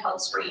interaction with a handheld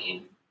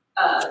screen,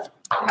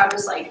 we have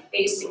this like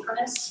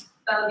asynchronous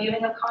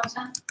viewing of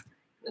content,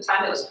 the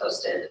time it was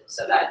posted,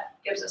 so that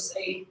gives us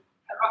a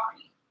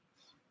property.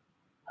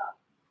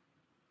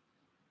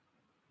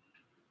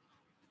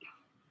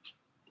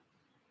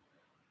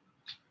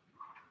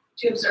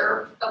 To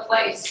observe a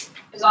place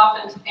is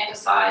often to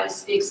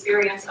fantasize the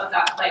experience of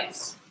that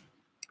place.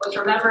 What's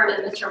remembered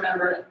and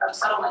misremembered of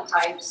settlement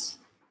types,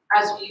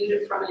 as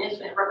viewed from an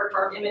infinite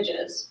repertoire of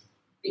images,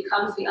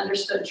 becomes the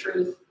understood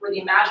truth, where the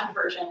imagined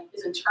version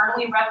is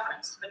internally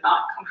referenced but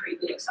not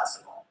concretely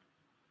accessible.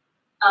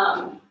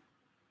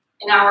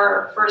 In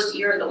our first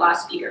year, the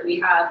last speaker we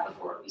had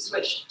before we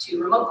switched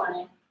to remote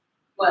learning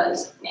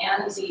was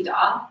Nan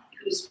Zida,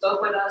 who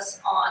spoke with us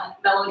on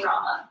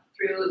melodrama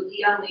through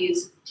Leon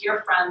Lee's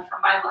Dear Friend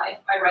from My Life,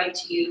 I Write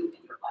to You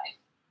in Your Life.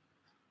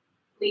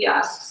 Lee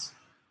asks,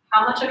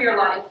 how much of your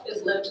life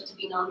is lived to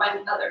be known by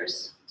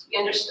others, to be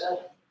understood?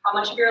 How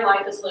much of your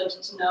life is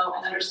lived to know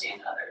and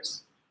understand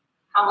others?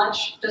 How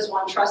much does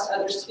one trust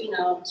others to be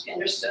known, to be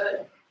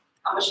understood?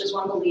 How much does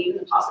one believe in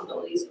the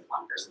possibilities of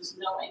one person's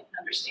knowing and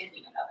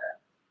understanding another?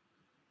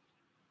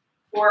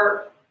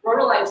 For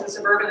ruralites and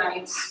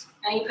suburbanites,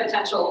 any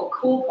potential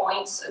cool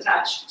points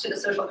attached to the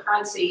social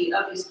currency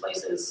of these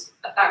places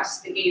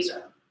affects the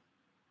gazer,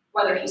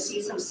 whether he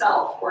sees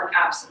himself or an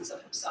absence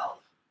of himself.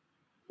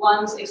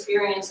 One's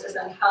experience is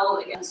then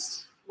held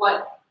against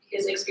what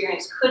his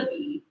experience could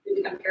be through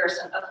the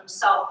comparison of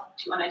himself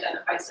to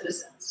unidentified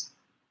citizens.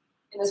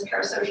 In this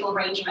parasocial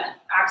arrangement,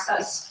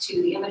 access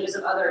to the images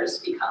of others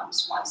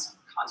becomes one's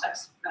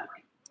context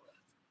memory.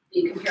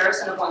 The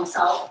comparison of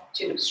oneself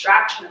to an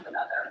abstraction of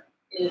another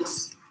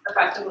is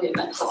effectively a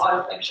mental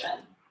autofiction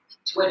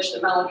to which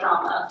the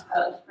melodrama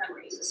of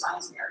memories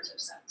assigns narrative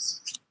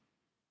sense.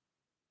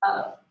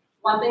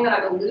 One thing that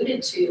I've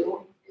alluded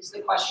to is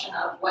the question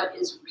of what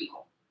is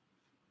real.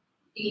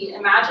 The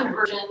imagined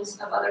versions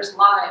of others'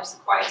 lives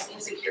quiets the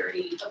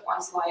insecurity of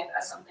one's life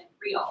as something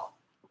real,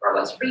 where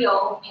what's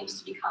real aims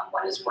to become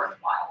what is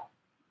worthwhile.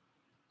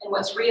 And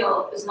what's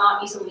real is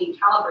not easily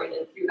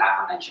calibrated through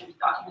aforementioned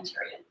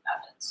documentarian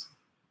methods.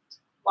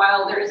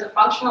 While there is a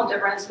functional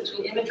difference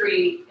between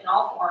imagery in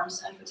all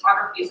forms and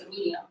photography as a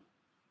medium,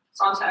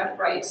 Sontag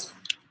writes,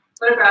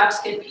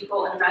 photographs give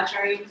people an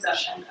imaginary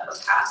possession of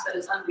a past that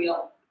is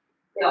unreal.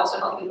 They also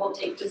help people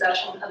take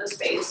possession of a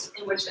space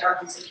in which they are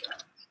insecure.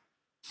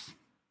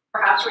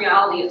 Perhaps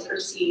reality is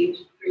perceived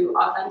through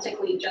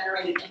authentically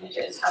generated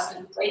images has an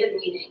inflated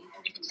meaning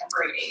in the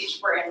contemporary age,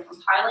 wherein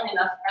compiling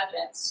enough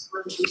evidence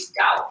removes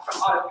doubt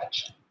from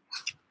autofiction.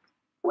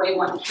 The way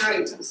one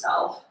curates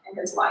himself and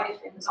his life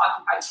in his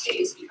occupied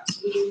space becomes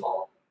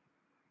meaningful.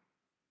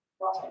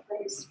 Lost my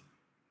place.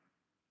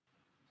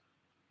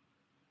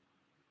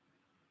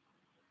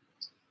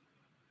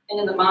 And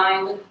in the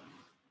mind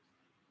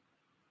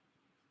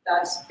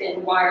that's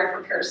been wired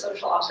for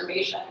parasocial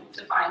observation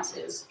defines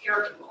his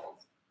character role.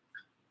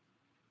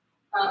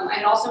 I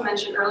had also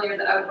mentioned earlier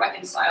that I would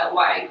reconcile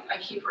why I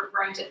keep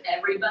referring to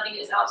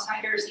everybody as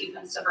outsiders,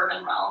 even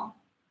suburban realm,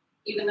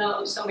 even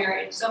though so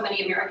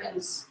many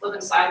Americans live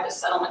inside this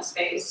settlement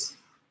space.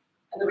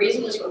 And the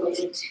reason is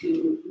related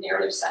to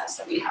narrative sense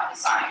that we have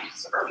assigned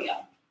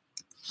suburbia.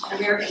 In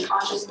American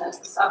consciousness,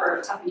 the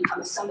suburbs have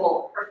become a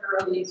symbol for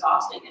thoroughly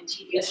exhausting and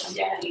tedious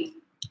mundanity,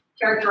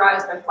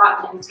 characterized by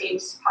flat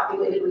landscapes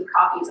populated with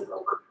copies of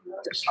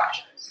over-familiar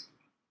structures.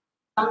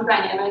 Some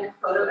dynamic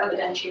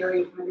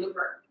photo-evidentiary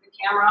maneuver.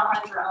 The camera on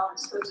a drone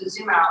is supposed to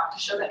zoom out to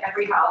show that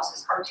every house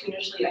is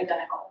cartoonishly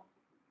identical.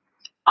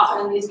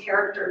 Often these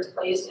characters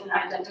placed in an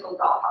identical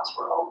dollhouse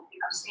world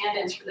become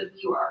stand-ins for the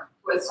viewer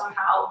who is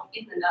somehow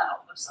in the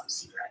know of some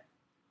secret.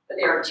 But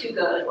they are too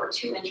good or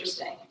too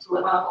interesting to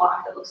live on a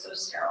block that looks so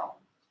sterile.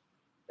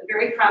 The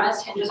very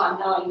premise hinges on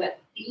knowing that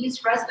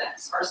these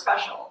residents are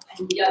special,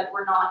 and yet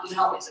we're not even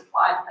always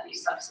applied with any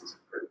substantive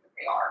proof that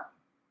they are.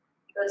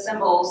 The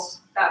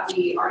symbols that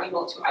we are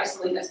able to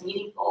isolate as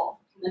meaningful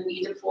can then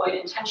be deployed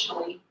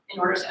intentionally in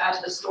order to add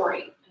to the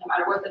story. And no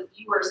matter what the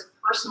viewer's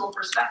personal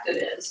perspective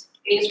is,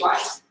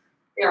 gaze-wise,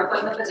 they are put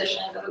in the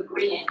position of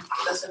agreeing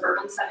with a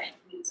suburban setting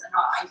means a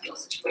not ideal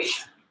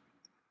situation.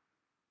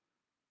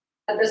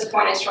 At this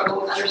point, I struggle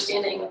with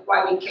understanding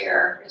why we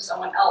care if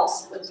someone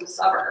else lives in a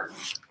suburb.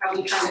 How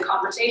we turn the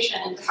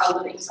conversation into how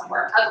living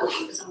somewhere ugly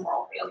is a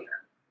moral failure.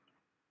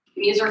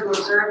 The user who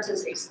observes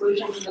his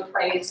exclusion from the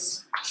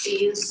place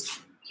he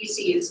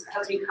sees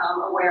has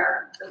become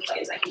aware of the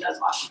place that he does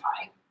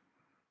occupy.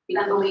 He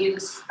then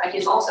believes that he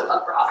is also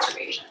up for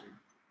observation.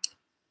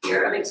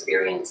 Fear of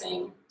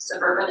experiencing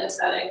suburban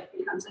aesthetic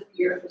becomes a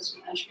fear of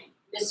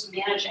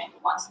mismanaging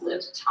one's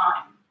lived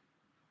time.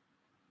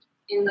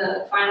 In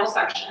the final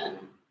section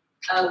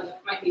of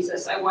my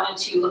thesis, I wanted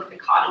to look at the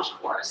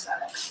cottagecore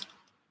aesthetic.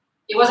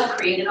 It wasn't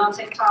created on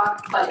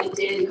TikTok, but it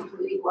did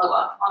completely blow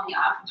up on the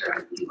app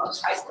during the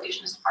most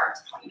isolationist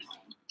parts of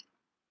 2020.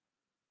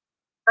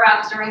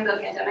 Perhaps during the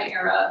pandemic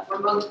era,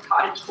 remote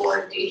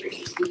cottagecore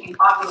daydreams became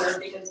popular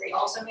because they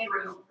also made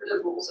room for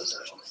the rules of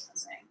social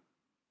distancing,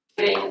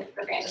 giving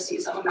the fantasy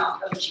some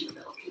amount of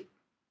achievability.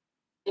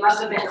 It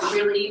must have been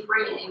really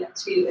freeing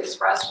to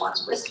express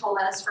one's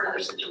wistfulness for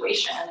another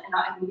situation and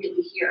not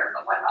immediately hear,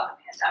 but what about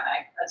the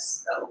pandemic,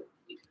 as though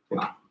we could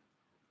go.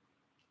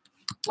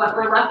 What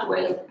we're left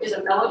with is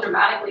a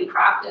melodramatically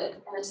crafted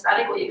and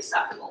aesthetically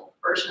acceptable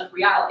version of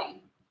reality,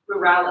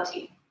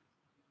 rurality.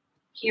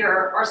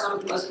 Here are some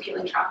of the most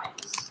appealing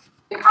trappings.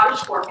 The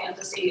cottagecore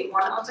fantasy,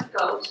 one owns a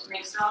goat,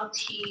 makes their own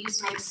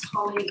teas, makes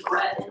homemade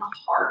bread in a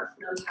hearth,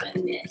 knows how to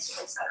knit,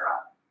 etc.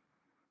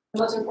 The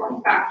most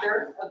important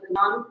factor of the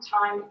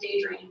non-time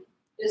daydream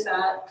is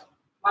that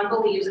one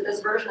believes that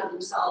this version of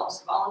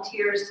themselves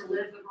volunteers to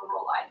live the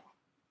rural life,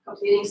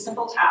 completing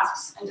simple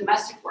tasks and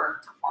domestic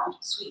work performed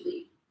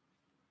sweetly.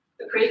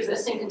 The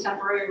pre-existing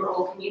contemporary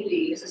rural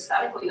community is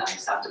aesthetically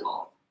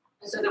unacceptable,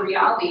 and so the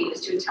reality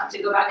is to attempt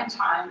to go back in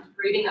time,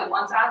 grieving that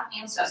one's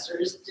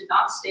ancestors did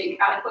not stake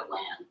adequate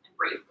land and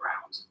brave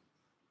ground.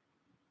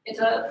 It's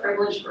a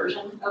privileged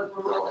version of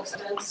rural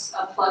acceptance,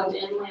 a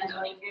plugged-in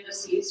landowning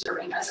fantasy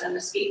serving as an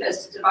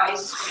escapist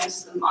device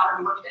against the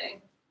modern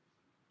workday.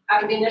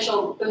 After the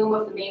initial boom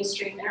of the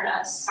mainstream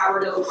internet's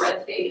sourdough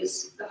bread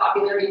phase, the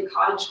popularity of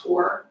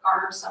cottagecore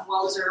garnered some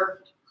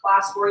well-deserved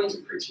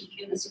class-oriented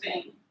critique in this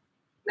vein.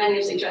 Many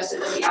have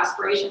suggested that the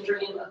aspiration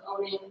dream of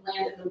owning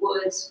land in the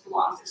woods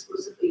belongs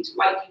exclusively to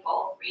white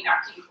people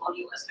reenacting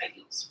colonialist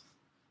ideals.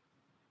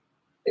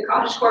 The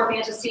cottagecore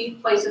fantasy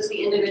places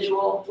the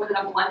individual within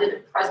a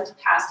blended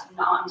present-past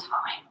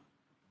non-time.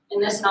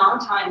 In this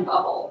non-time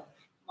bubble,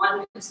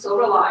 one can still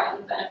rely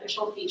on the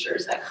beneficial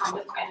features that come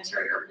with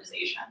planetary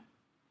urbanization.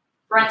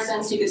 For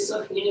instance, you could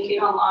still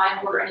communicate online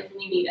and order anything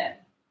you needed.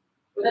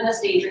 Within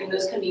this daydream,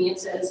 those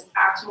conveniences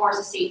act more as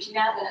a safety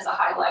net than as a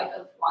highlight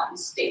of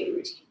one's daily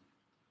routine.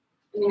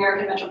 In the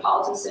American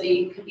metropolitan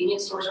city,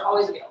 convenience stores are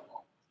always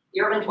available.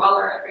 The urban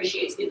dweller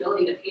appreciates the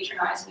ability to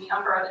patronize a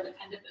number of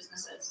independent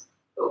businesses,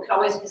 but could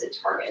always visit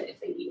Target if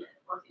they need it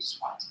or if they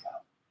just wanted to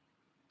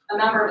go. A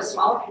member of a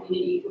smaller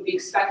community would be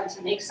expected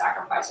to make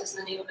sacrifices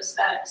in the name of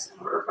aesthetics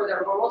in order for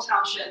their rural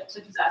township to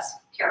possess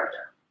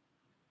character.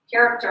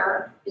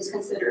 Character is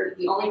considered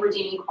the only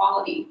redeeming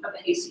quality of the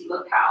hasty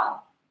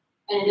locale,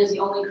 and it is the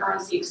only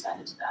currency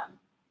extended to them.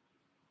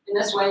 In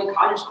this way,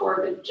 cottagecore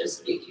could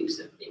just be accused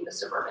of being the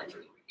suburban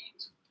dream.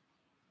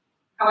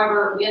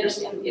 However, we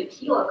understand that the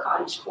appeal of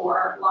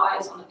cottagecore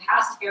lies on the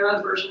past era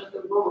version of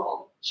the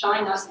rural,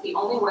 showing us that the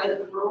only way that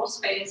the rural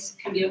space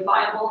can be a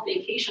viable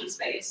vacation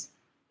space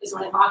is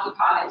when it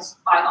occupies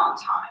bygone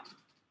time.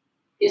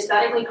 The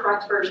aesthetically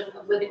correct version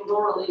of living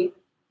rurally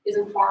is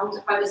informed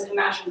by this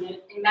imagined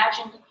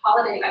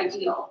holiday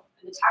ideal,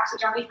 and the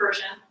taxidermy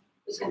version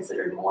is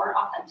considered more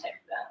authentic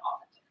than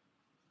authentic.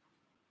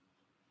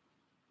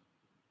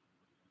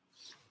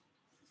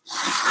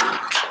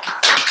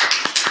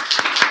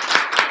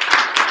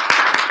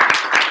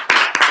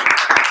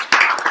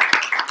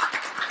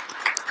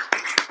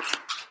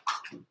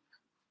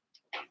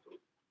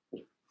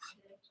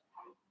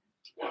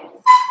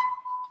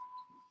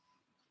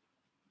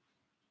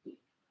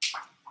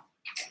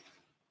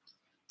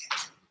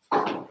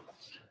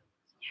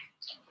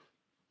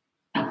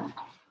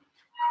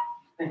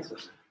 Thanks.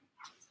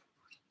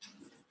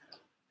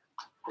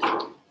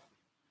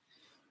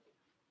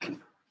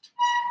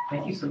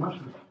 Thank you so much.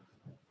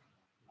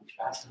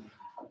 Fascinating.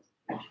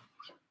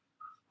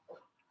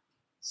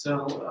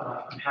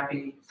 So I'm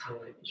happy to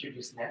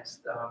introduce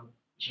next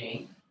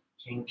Jayne.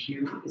 Jayne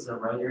Pugh is a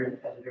writer and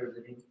editor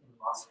living in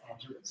Los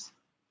Angeles.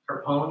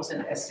 Her poems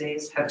and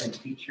essays have been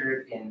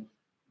featured in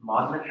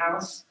Maudlin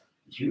House,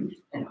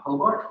 Jute, and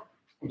Hobart,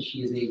 and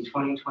she is a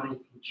 2020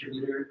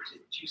 contributor to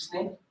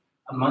Juicenate,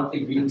 a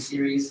monthly reading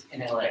series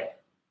in LA.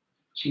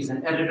 She's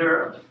an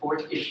editor of the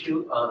 4th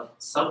issue of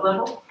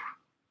Sublevel,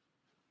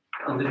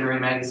 a literary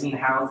magazine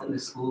housed in the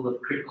School of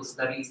Critical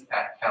Studies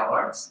at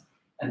CalArts,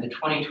 and the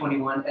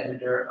 2021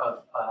 editor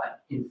of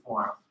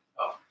Inform.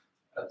 Oh,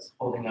 I was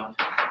holding out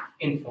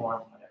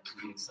Inform when I was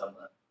reading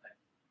Sublevel,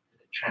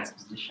 the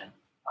transposition.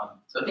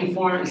 So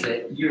Inform is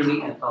a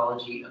yearly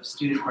anthology of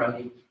student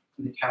writing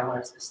in the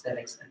CalArts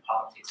Aesthetics and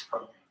Politics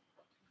program.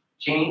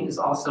 Jayne is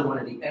also one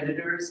of the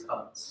editors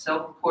of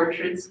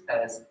Self-Portraits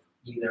as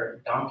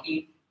Neither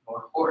Donkey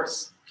Nor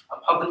Horse, a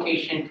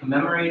publication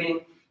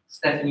commemorating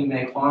Stephanie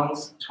May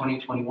Huang's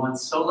 2021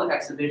 solo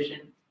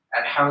exhibition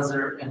at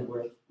Hauser and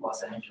Wirth,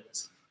 Los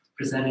Angeles,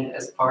 presented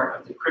as part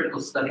of the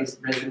Critical Studies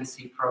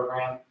residency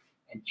program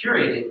and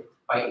curated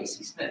by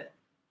A.C. Smith.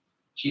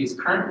 She is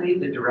currently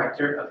the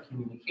Director of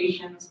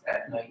Communications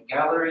at Night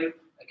Gallery,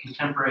 a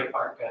contemporary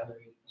art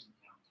gallery in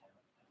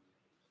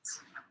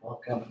downtown.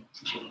 Welcome,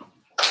 Jayne.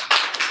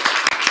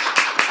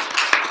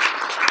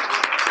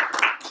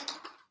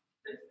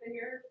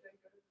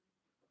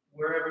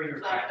 Wherever you're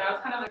Sorry, that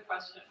was kind of a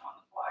question on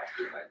the fly.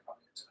 So I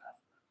probably should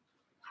ask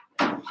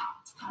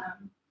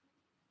that.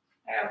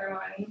 Hi,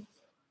 everyone.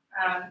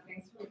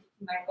 Thanks for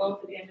Michael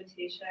for the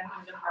invitation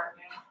and the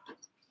department.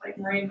 Like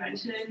Maureen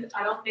mentioned,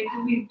 I don't think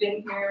we've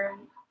been here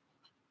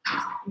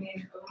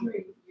over a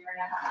year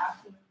and a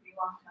half in a pretty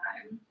long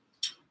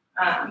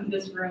time.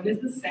 This room is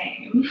the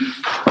same.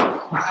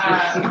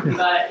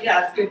 But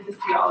yeah, it's good to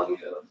see all of you.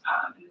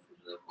 And this is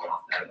really cool.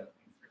 So thanks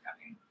for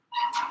coming.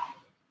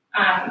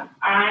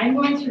 I'm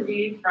going to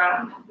read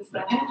from the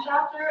second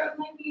chapter of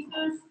my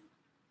thesis,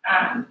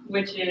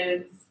 which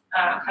is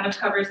kind of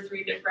covers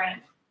three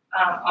different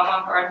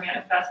avant-garde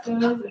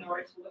manifestos in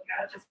order to look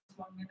at this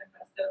one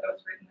manifesto that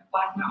was written at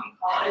Black Mountain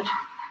College.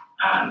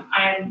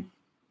 I'm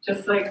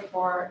just like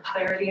for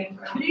clarity and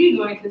brevity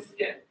going to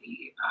skip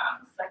the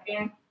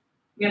second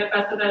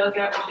manifesto that I look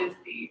at, which is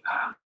the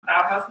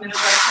Bauhaus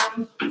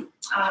Manifesto,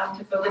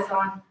 to focus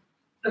on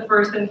the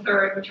first and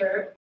third, which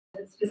are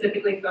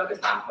specifically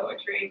focused on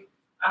poetry,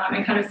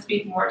 and kind of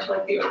speak more to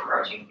like the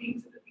overarching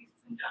themes of the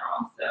thesis in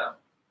general. So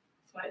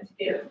just wanted to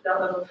give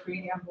that little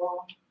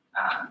preamble.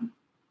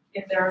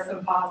 If there are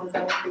some pauses, I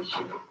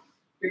appreciate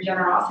your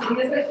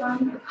generosity as I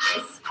find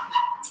this.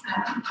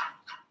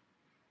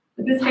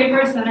 This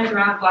paper is centered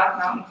around Black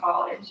Mountain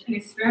College, an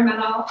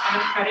experimental,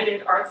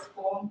 unaccredited art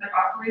school that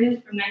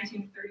operated from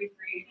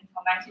 1933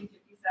 until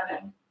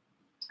 1957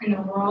 in the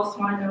rural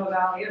Shenandoah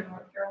Valley of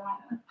North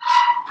Carolina.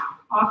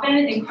 Often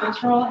in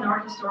cultural and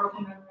art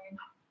historical memory,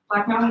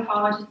 Black Mountain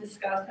College is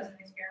discussed as an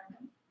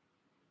experiment.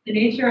 The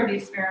nature of the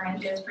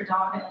experiment is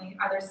predominantly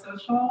either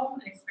social,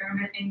 an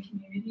experiment in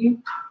community,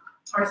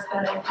 or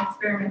aesthetic, an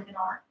experiment in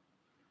art.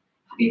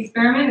 The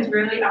experiment is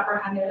rarely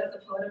apprehended as a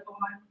political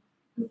one,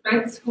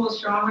 despite the school's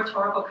strong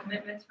rhetorical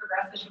commitment to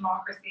progressive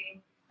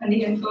democracy and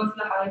the influence of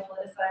the highly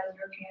politicized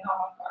European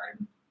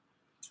avant-garde.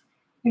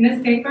 In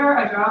this paper,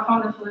 I draw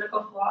upon the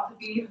political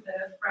philosophy of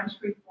the French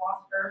Greek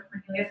philosopher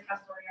Cornelius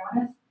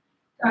Castoriadis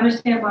to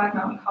understand Black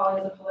Mountain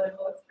College as a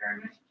political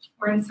experiment,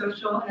 wherein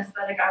social and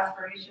aesthetic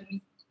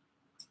aspirations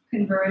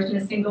converged in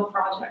a single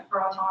project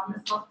for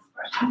autonomous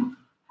self-expression.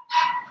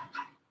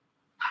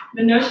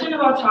 The notion of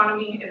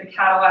autonomy is a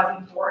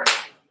catalyzing force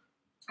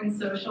in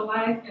social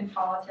life, in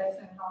politics,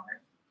 and in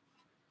art.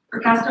 For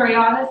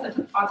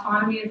Castoriadis,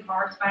 autonomy is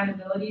marked by an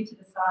ability to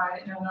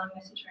decide and a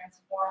willingness to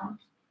transform,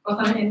 both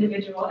on an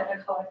individual and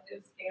a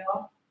collective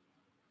scale.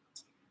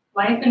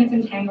 Life and its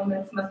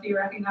entanglements must be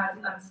recognized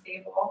as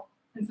unstable,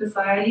 and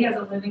society as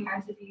a living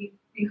entity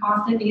in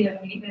constant need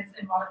of maintenance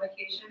and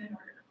modification in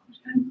order to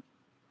function.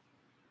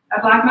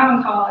 At Black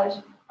Mountain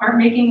College, art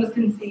making was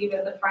conceived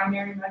as the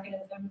primary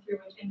mechanism through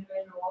which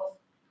individuals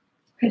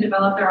could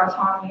develop their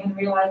autonomy and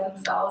realize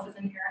themselves as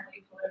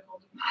inherently political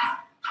beings,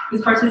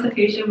 whose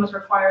participation was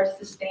required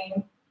to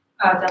sustain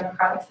a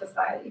democratic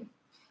society.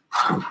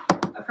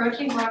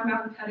 Approaching Black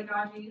Mountain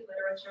pedagogy,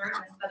 literature,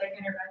 and aesthetic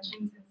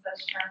interventions in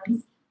such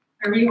terms,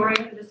 I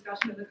reorient the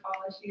discussion of the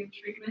college to give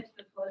treatment to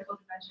the political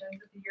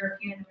dimensions of the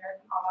European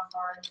American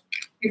avant-garde,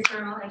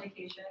 experimental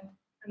education,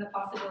 and the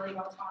possibility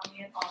of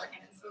autonomy in art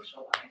and in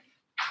social life.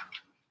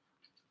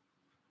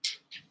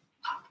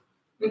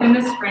 Within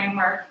this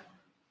framework,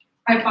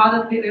 I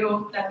posit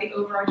that the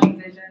overarching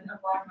vision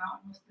of Black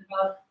Mountain was to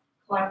develop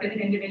collective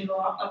and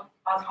individual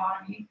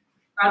autonomy,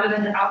 rather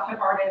than to output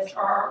artists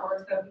or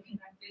artworks that would be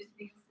connected to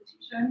the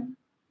institution.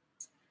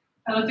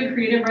 I looked at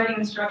creative writing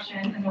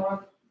instruction and the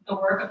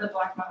work of the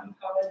Black Mountain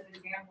poets as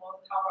examples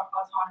of how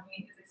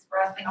autonomy is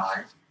expressed in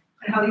art,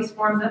 and how these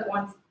forms at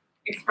once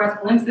express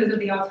glimpses of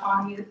the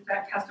autonomy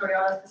that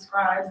Castoriadis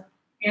describes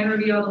and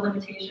reveal the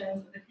limitations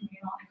of the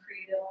communal and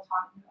creative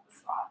autonomy that was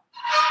sought.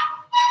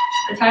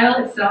 The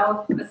title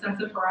itself, A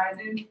Sense of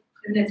Horizon,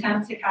 is an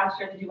attempt to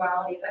capture the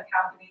duality that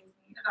captivates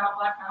me about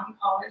Black Mountain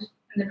College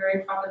and the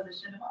very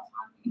proposition of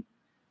autonomy.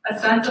 A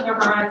sense of a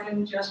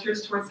horizon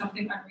gestures towards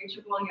something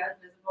unreachable yet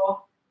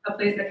visible, a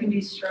place that can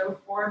be strove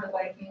for but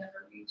likely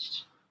never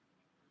reached.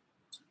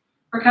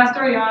 For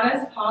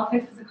Castoriadis,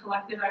 politics is a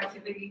collective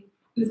activity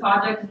whose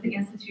object is the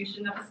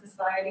institution of a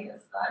society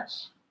as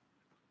such.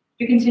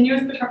 The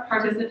continuous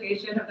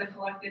participation of the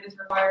collective is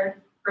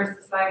required for a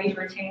society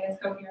to retain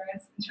its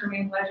coherence and to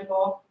remain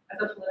legible as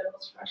a political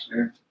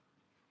structure.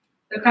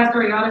 Though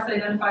Castoriadis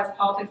identifies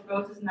politics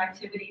both as an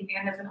activity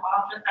and as an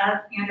object,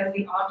 and as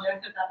the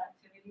object of that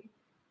activity,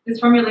 this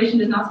formulation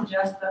does not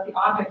suggest that the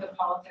object of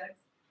politics,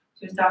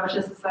 to establish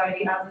a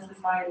society as a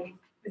society,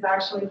 is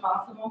actually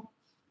possible.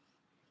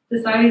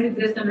 Societies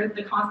exist under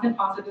the constant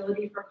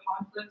possibility for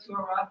conflict to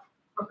erupt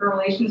or for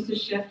relations to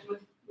shift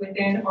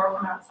within or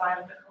from outside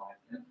of the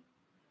collective.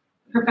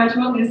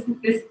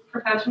 This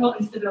perpetual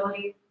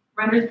instability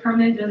renders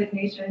permanent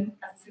designation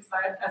as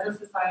a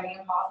society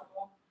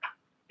impossible.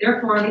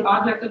 Therefore, the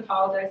object of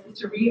politics is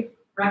to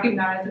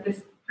recognize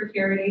this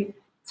precarity,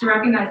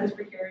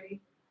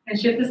 and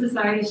shift the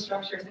society's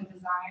structures and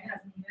design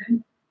as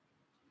needed.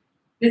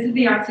 This is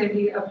the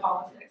activity of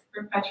politics,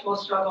 perpetual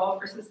struggle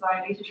for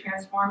society to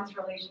transform its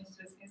relations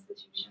to its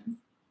institutions.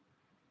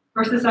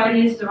 For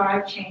society to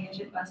survive change,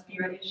 it must be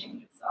ready to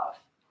change itself.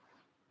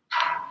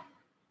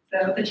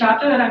 So the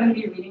chapter that I'm going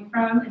to be reading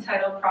from,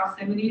 entitled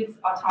Proximities,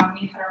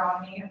 Autonomy,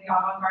 Heteronomy, and the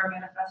Avant-Garde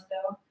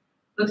Manifesto,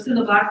 looks to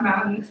the Black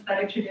Mountain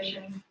aesthetic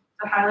traditions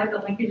to highlight the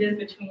linkages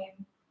between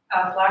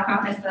Black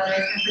Mountain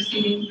aesthetics and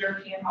preceding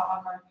European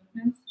avant-garde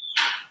movements.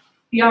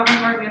 The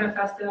Avant-Garde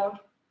Manifesto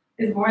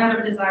is born out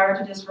of a desire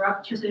to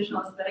disrupt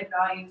traditional aesthetic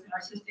values and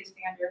artistic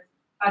standards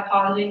by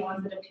positing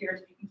ones that appear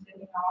to be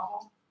completely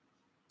novel.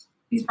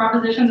 These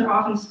propositions are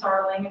often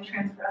startling and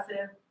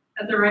transgressive,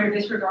 as the writer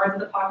disregards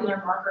the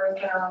popular markers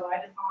that are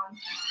relied upon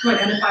to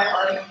identify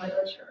art and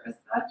literature as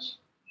such.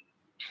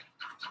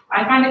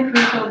 I find it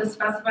crucial to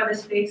specify the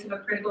stakes of a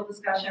critical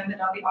discussion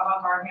about the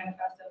avant-garde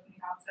manifesto from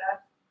the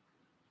outset.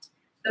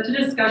 Such a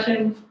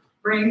discussion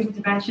brings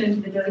dimension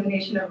to the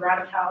designation of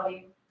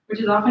radicality, which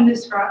is often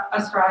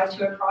ascribed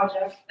to a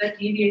project that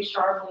deviates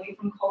sharply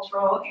from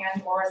cultural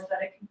and/or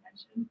aesthetic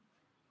convention.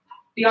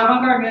 The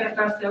avant-garde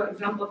manifesto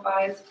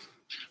exemplifies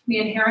the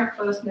inherent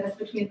closeness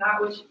between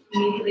that which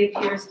immediately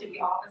appears to be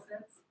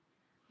opposites.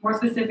 More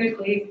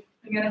specifically,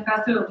 the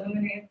manifesto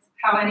illuminates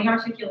how any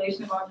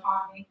articulation of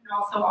autonomy can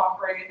also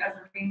operate as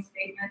a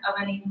reinstatement of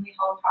unevenly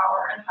held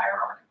power and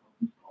hierarchical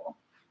control.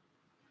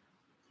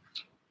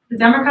 The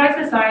democratic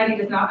society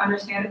does not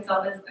understand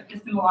itself as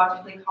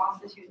epistemologically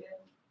constituted.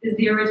 It is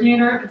the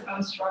originator of its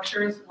own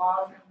structures,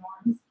 laws, and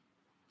norms.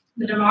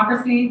 The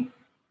democracy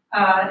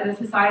is a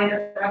society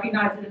that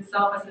recognizes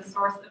itself as the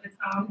source of its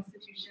own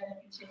institution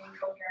and continuing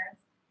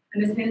coherence,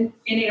 and this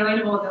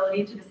inalienable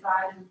ability to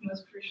decide is its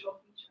most crucial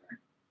feature.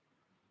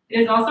 It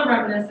is also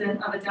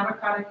reminiscent of a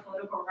democratic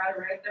political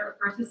rhetoric that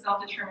refers to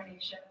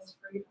self-determination as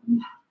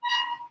freedom.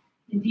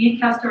 Indeed,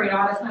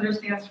 Castoriadian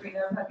understands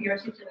freedom as the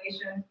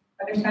articulation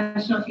of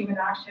intentional human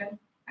action,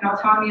 and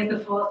autonomy is the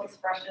fullest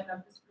expression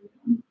of this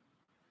freedom.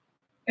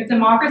 If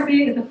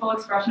democracy is the full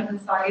expression of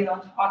society's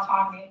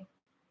autonomy,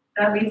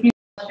 that leads me to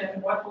the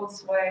question, what holds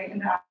sway in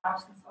the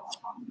absence of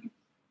autonomy?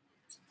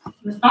 In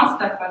response to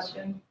that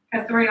question,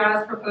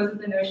 Castoriadian proposes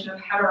the notion of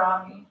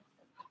heteronomy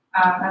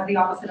as the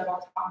opposite of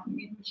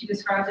autonomy, which he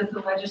describes as the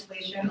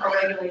legislation or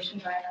regulation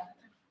dynamic.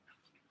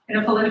 In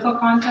a political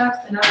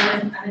context, another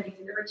is an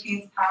entity that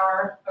retains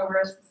power over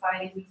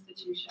society's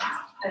institutions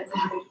and its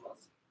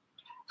individuals.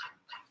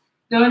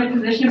 Though in a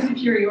position of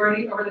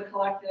superiority over the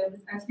collective,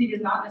 this entity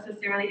does not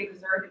necessarily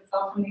exert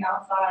itself from the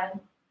outside.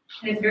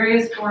 In its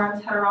various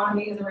forms,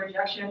 heteronomy is a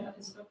rejection of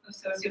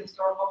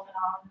socio-historical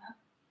phenomena.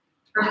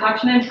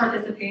 Reflection and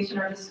participation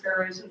are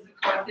discouraged as the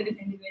collective and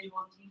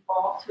individual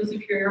default to a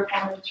superior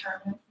form of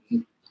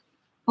determinacy.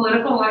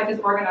 Political life is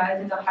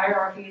organized into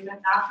hierarchies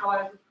that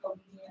naturalizes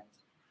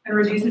obedience and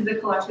reduces the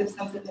collective's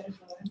sense of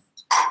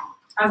influence.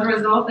 As a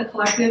result, the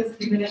collective's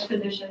diminished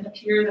position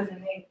appears as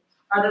innate,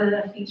 rather than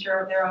a feature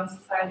of their own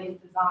society's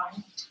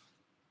design.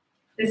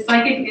 This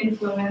psychic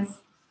influence,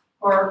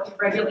 or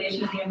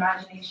regulation of the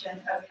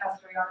imagination, as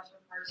Castoriadian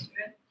refers to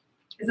it,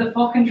 is a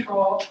full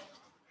control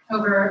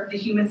over the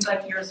human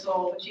psyche or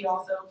soul, which he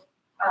also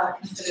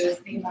considers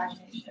the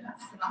imagination as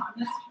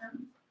synonymous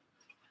term.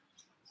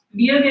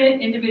 Via the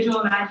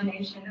individual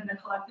imagination and the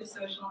collective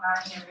social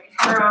imaginaries,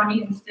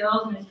 heteronomy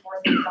instills and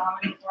enforces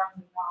dominant forms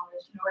of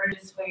knowledge in order to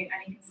dissuade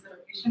any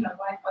consideration of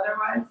life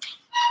otherwise.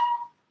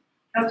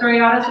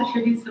 Castoriadian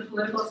attributes the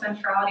political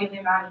centrality of the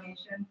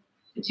imagination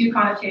to two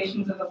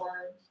connotations of the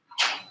word.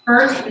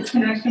 First, its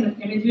connection with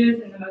images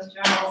in the most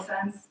general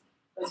sense,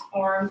 those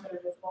forms that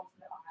are visible to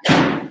the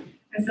eye.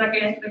 And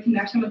second, the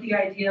connection with the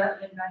idea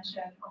of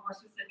invention, or more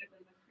specifically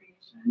with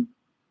creation.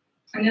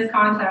 In this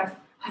context,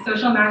 the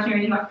social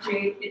imaginary does not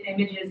create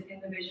images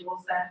in the visual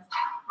sense,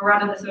 but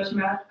rather the social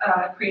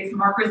creates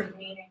markers of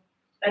meaning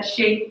that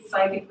shape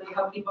psychically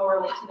how people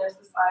relate to their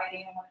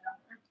society and one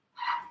another.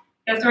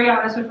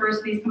 Castoriadian refers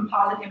to these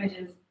composite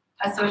images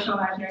as social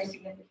imaginary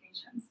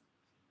significations.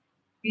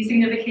 These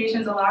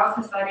significations allow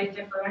society to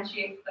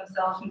differentiate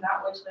themselves from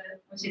that which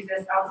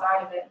exists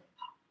outside of it.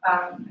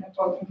 And a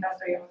quote from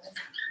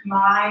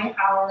Castoriadian: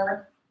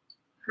 our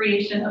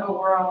creation of a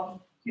world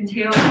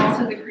entails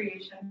also the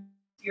creation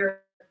of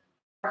your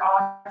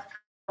objects,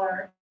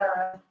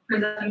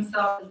 present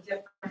themselves as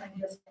different and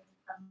distinct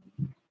from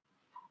me.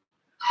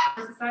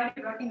 For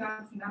society to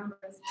recognize its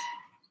members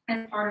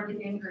as part of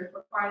the in-group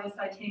requires a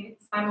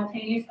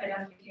simultaneous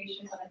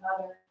identification of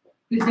another,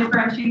 whose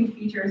differentiating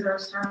features are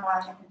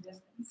externalized from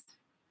distance.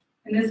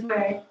 In this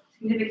way,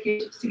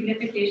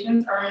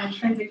 significations are an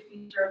intrinsic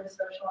feature of the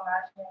social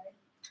imaginary.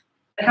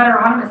 The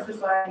heteronymous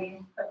society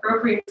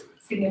appropriates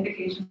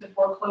significations to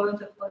foreclose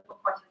the political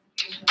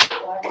participation of the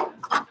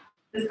collective.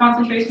 This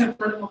concentration of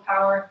political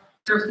power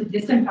serves to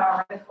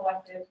disempower the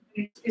collective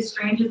and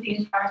estranges the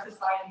entire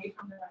society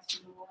from the rest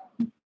of the world.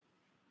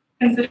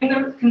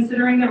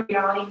 Considering the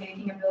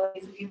reality-making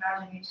abilities of the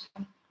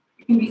imagination,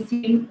 it can be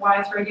seen why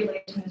its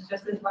regulation is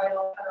just as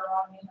vital to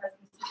heteronomy as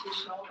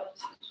institutional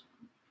legislation.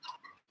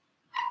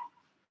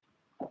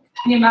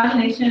 The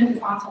imagination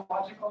is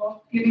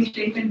ontological, giving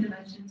shape and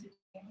dimension to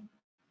being.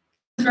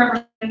 This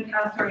represents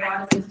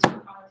Castoriadian's two connotations of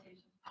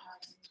imagination: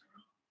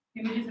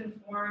 images and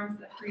forms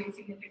that create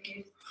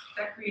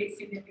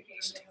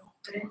signification,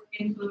 that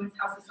influence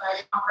how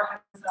society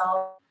comprehends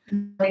itself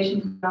in relation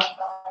to the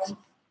outside.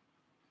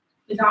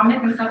 The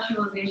dominant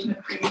conceptualization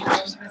of creation is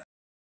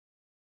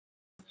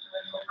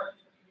political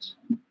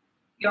participation.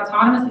 The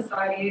autonomous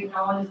society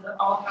acknowledges that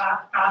all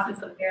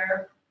facets of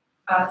their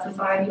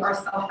society are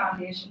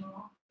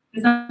self-foundational.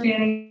 This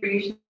understanding of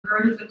creation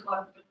urges the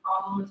collective to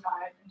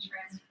problematize and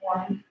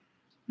transform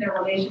their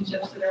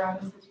relationships to their own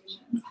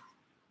institutions.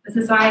 The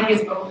society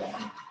is open.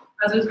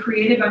 As it was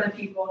created by the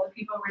people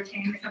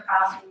retain the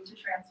capacity to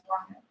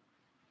transform it.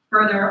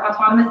 Further,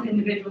 autonomous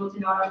individuals do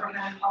not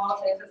apprehend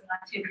politics as an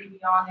activity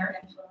beyond their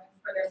influence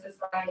or their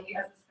society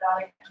as a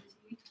static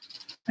entity.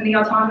 And the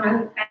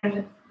autonomous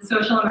and the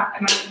social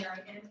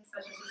imaginary in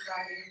such a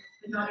society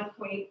does not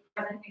equate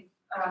present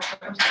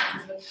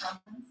circumstances with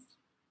permanence.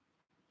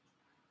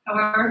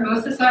 However,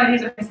 most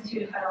societies are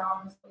instituted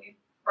heteronomously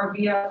or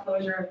via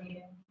closure of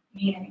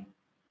meaning,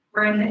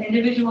 wherein the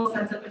individual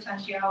sense of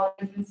potentiality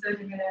has been so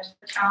diminished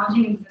that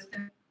challenging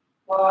existing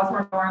laws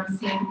or norms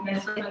seem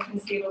mentally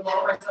inconceivable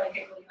or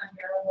psychically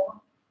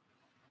unbearable.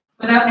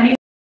 Without any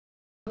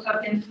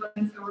of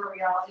influence over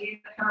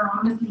reality, the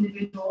heteronomous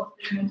individual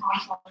is in an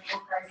ontological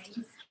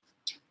crisis.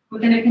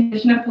 Within a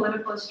condition of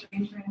political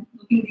estrangement,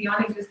 looking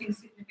beyond existing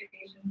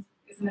significations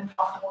is an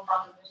impossible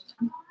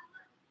proposition.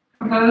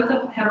 Composed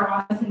of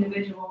heteronomous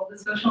individuals, the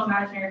social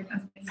imaginary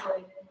becomes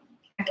insulated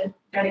and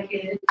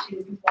dedicated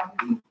to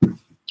conformity.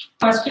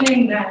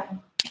 Questioning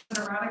then is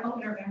a radical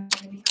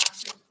intervention in the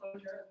active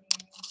closure of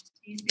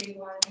meaning,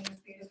 destabilizing the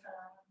state of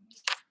heteronomy.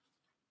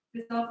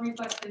 This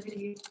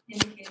self-reflexivity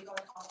indicates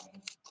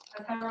autonomy.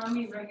 As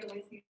heteronomy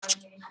regulates the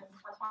imagination,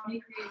 autonomy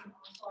creates an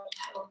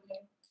ontological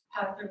opening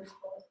through its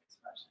fullest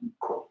expression.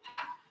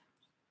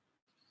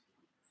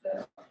 So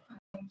I'm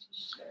going to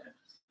share.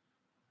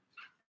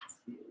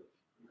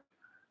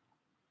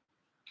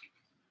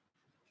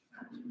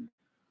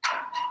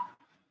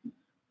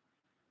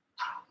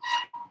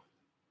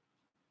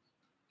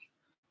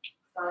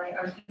 Sorry,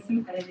 I was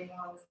doing some editing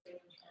on this page.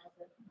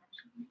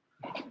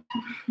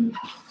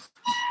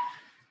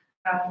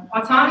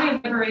 Autonomy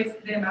liberates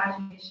the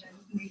imagination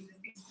from the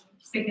existing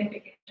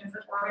significations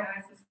of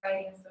organized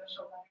society and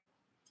social life,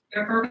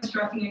 therefore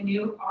constructing a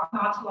new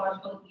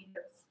ontological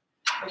ethos,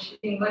 which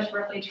in English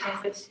roughly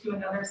translates to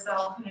another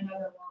self in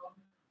another world.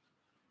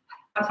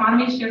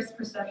 Autonomy shifts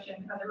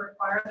perception as it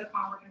requires the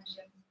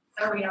comprehension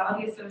that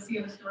reality is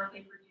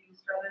socio-historically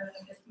produced rather than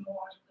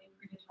epistemologically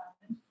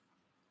predetermined.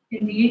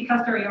 Indeed,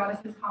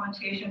 Castoriadian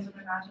connotations of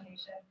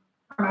imagination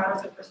are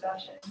matters of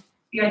perception,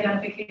 the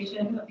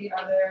identification of the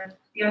other,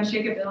 the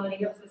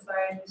unshakability of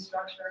society's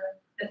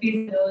structure, the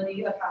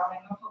feasibility of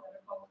having a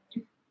political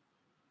life.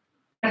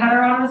 The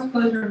heteronomous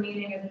closure of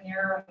meaning is a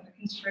narrowing, a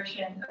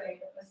constriction of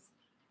agency.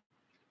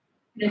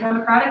 In a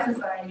democratic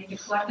society, the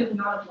collective is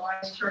not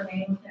obliged to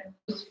remain within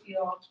a closed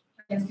field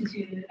of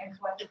instituted and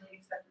collectively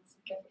accepted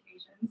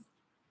significations.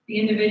 The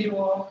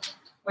individual,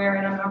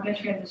 wherein I'm not going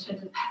to transition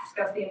to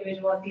discuss the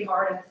individual as the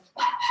artist,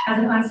 has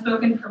an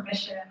unspoken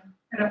permission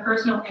and a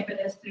personal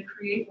impetus to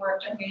create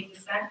work that may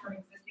dissent from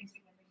existing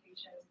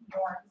significations,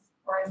 norms,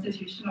 or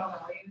institutional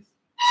values.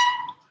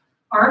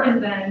 Art is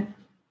then,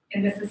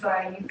 in this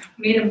society,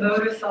 made a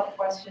mode of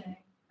self-questioning,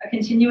 a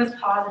continuous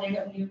positing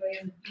of new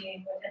ways of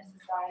being within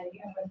society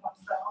and with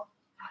oneself.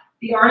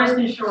 The artist,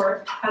 in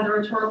short, has a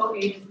rhetorical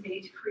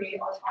agency to create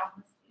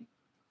autonomously.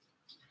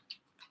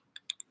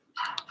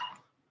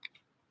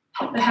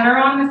 The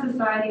heteronomous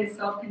society is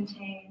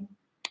self-contained.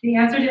 The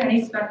answer to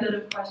any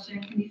speculative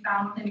question can be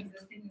found within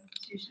existing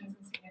institutions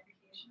and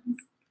significations.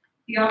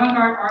 The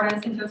avant-garde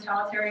artist and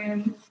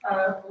totalitarian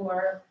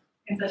ruler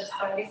in such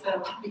society,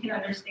 so we can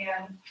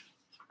understand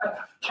a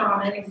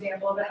prominent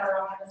example of the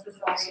heteronomous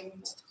society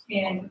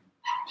in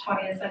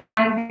 20th century.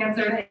 The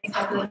answer to any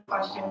speculative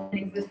question in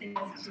existing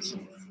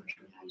institutions and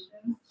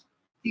significations.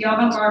 The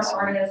avant-garde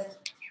artist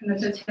and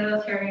the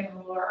totalitarian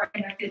ruler are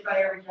connected by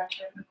a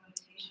rejection of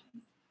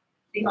limitations.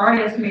 The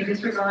artist may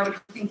disregard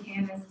existing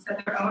canons to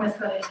set their own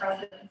aesthetic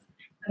precedents,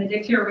 and the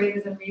dictator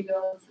raises and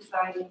rebuilds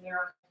society in their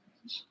own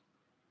image.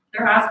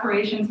 Their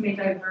aspirations may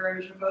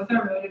diverge, or both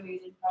are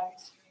motivated by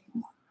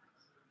extremes.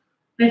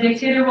 The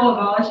dictator will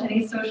abolish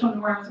any social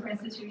norms or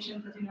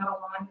institutions that do not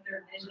align with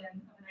their vision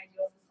of an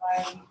ideal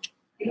society.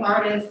 The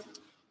artist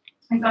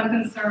is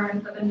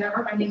unconcerned that the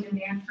never-ending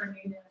demand for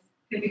newness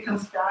could become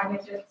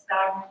stagnant and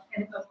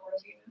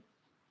authoritative.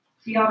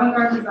 The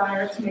avant-garde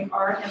desire to make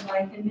art and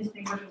life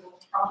indistinguishable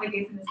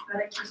propagates an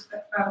aesthetic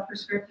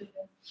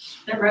prescriptiveness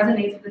that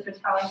resonates with the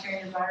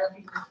totalitarian desire of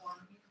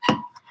uniformity.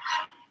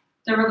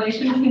 The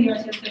relation between the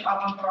artistic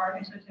avant-garde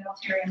and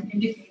totalitarian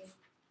indicates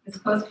this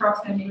close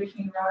proximity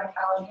between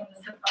radicality and the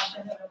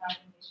suppression of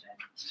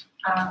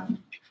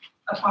imagination,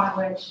 upon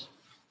which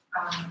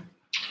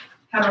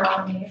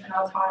heteronomy and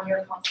autonomy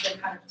are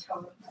constantly kind of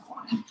towing the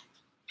line.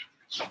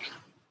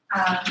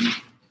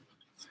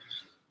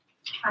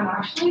 I'm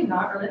actually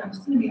not really, I'm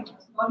just going to be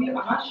honest with you,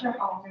 I'm not sure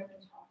how long I've been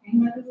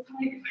talking at this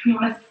point. If you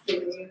want to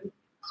say,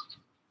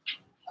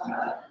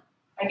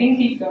 I can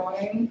keep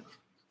going,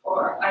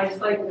 or I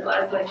just like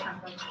realized like I'm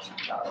going to talk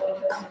about a little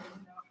bit and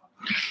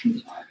didn't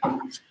know how long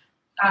I was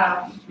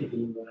Maybe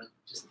you want to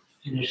just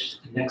finish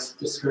the next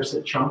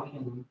discursive chunk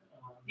and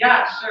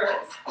yeah, sure.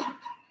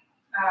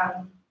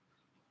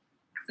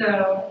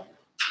 So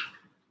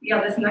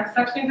yeah, this next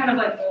section kind of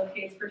like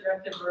locates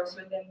projective verse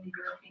within the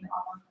European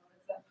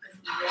avant-garde that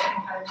preceded it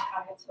and kind of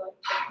tie it to like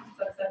the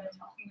concepts I've been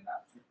talking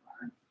about so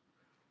far.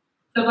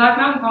 So Black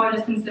Mountain College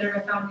is considered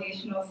a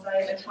foundational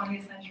site of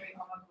 20th century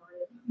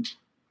avant-gardism.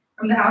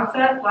 From the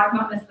outset, Black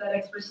Mountain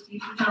aesthetics were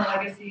steeped in a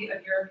legacy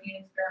of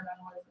European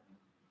experimentalism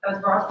that was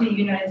brought to the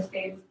United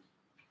States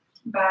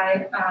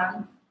by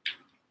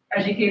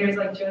educators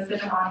like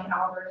Joseph and Ani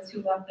Alvarez,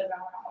 who left the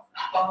Bauhaus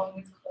following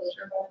its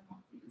closure by the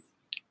Nazis.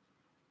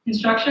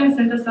 Instruction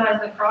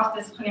synthesized the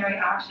cross-disciplinary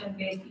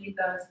action-based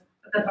ethos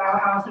that the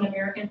Bauhaus and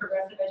American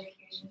progressive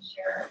education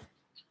shared.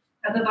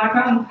 As the Black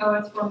Mountain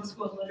Poets formed the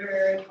school's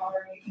literary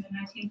pottery in the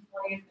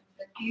 1940s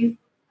and 50s,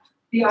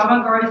 the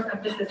avant-gardist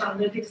emphasis on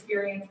lived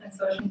experience and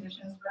social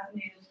conditions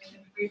resonated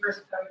within free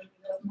verse poetry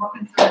that was more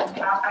concerned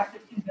with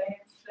affective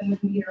conveyance than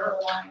with meter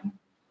or line.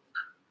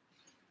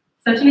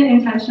 Such an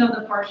intentional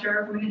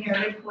departure from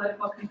inherited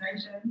political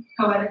conventions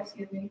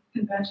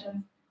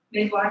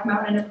made Black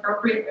Mountain an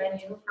appropriate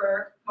venue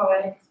for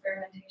poetic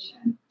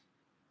experimentation.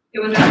 It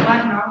was at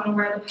Black Mountain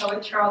where the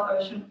poet Charles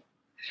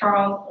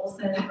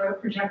Olson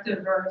wrote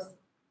projective verse,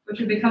 which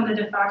would become the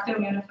de facto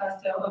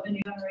manifesto of a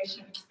new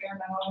generation of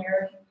experimental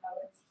American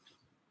poets.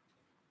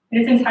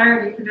 In its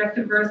entirety,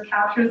 projective verse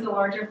captures the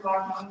larger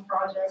Black Mountain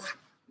project,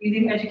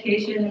 using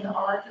education and the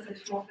arts as a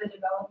tool for the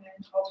development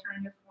of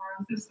alternative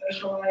forms of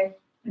social life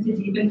and to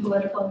deepen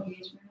political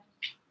engagement.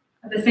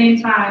 At the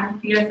same time,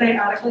 the essay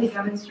adequately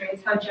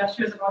demonstrates how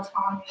gestures of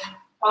autonomy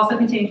also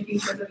contain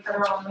features of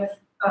heteronomous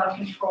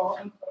control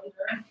and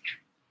closure.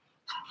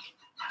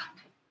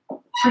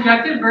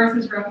 Projective verse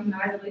is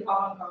recognizably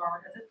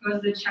avant-garde as it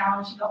goes to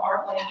challenge the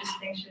art-like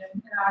distinction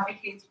and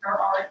advocates for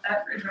art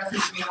that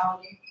addresses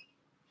reality,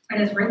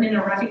 and is written in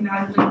a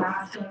recognizably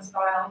masculine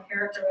style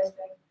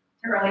characteristic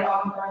to early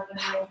avant-garde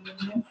literary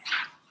movements.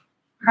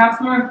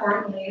 Perhaps more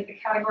importantly, the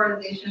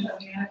categorization of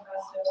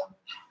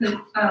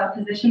manifesto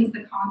positions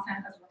the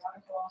content as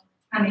radical,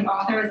 and the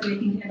author is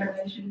making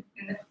intervention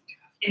in the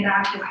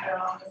inactive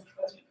heteronomous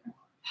closure.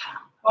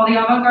 While the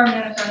avant-garde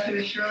manifesto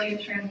is surely a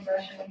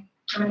transgression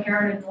from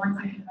inherited norms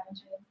and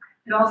conventions,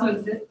 it also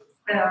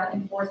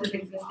enforces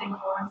existing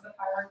forms of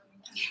hierarchy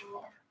and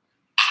control.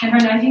 In her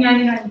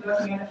 1999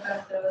 book,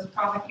 Manifestos,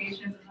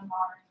 Provocations of the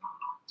Modern,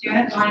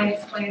 Jayne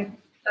explains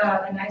the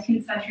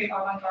 19th century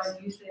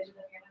avant-garde usage of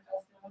the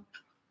manifesto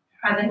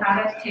as an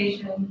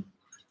adaptation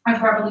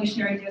of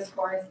revolutionary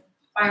discourse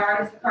by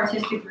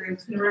artistic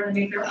groups in order to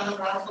make their own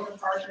radical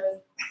departures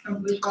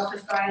from bourgeois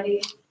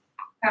society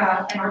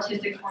and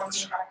artistic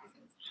forms and practices.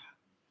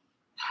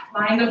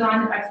 Lyon goes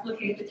on to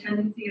explicate the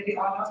tendency of the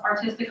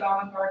artistic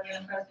avant-garde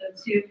manifesto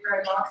to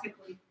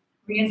paradoxically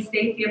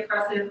reinstate the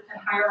oppressive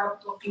and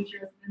hierarchical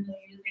features in the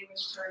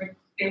milieu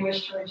they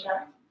wish to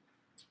reject.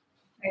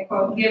 I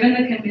quote, given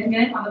the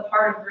commitment on the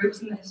part of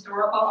groups in the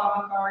historical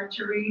avant-garde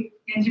to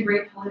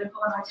reintegrate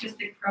political and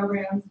artistic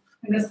programs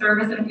in the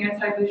service of an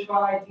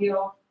anti-bourgeois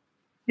ideal,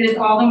 it is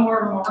all the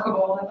more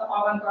remarkable that the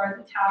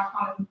avant-garde's attack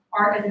on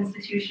art as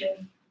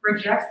institution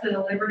rejects the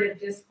deliberative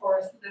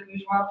discourse of the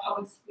bourgeois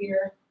public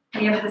sphere,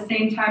 and yet at the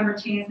same time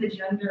retains the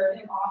gendered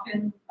and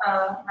often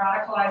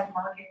radicalized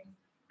markings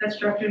that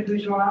structured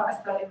bourgeois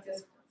aesthetic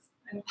discourse.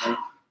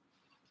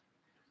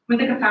 With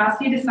the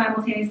capacity to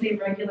simultaneously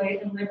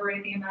regulate and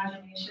liberate the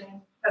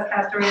imagination, as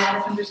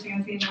Castoriadian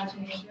understands the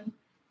imagination,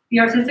 the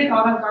artistic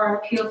avant-garde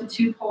appeals to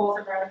two poles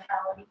of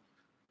radicality.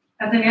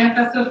 As the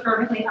manifesto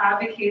fervently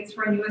advocates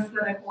for a new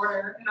aesthetic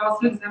order, it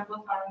also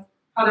exemplifies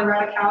how the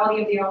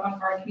radicality of the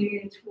avant-garde can be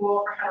a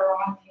tool for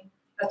heteronomy,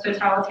 as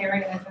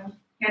totalitarianism,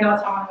 and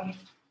autonomy,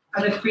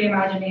 as a free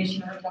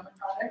imagination of a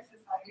democratic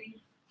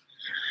society.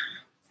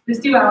 This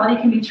duality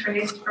can be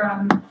traced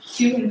from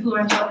two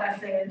influential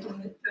essays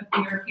of the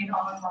European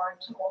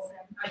avant-garde to Olson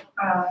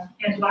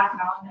and Black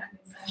Mountain at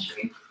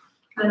mid-century.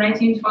 The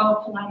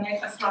 1912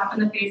 polemic, A Slap in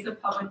the Face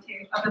of Public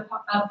Taste,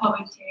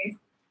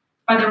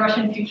 by the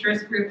Russian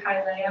futurist group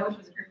Phelan, which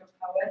was a group of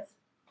poets.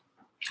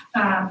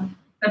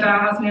 The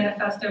Bauhaus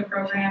Manifesto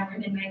program,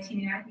 written in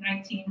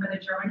 1919 by the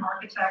German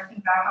architect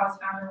and Bauhaus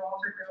founder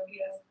Walter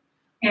Gropius,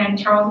 and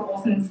Charles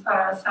Olson's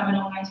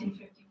seminal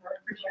 1950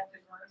 work,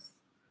 Projective Verse.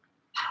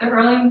 The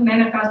early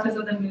manifestos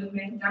of the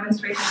movement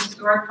demonstrate the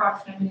historic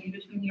proximity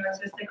between the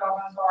artistic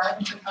avant-garde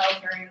and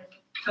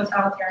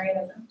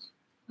totalitarianism,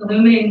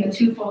 illuminating the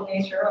twofold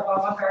nature of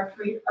avant-garde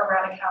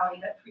radicality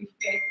that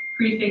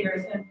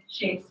prefigures and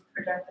shapes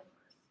projective verse.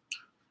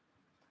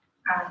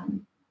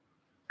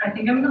 I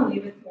think I'm going to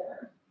leave it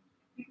there.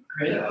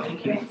 Great,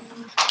 thank you.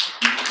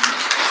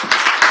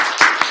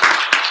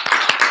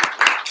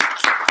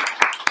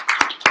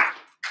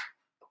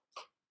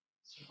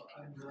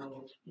 So I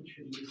will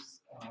introduce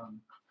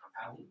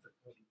Allie,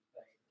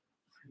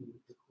 who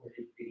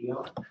recorded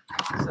video.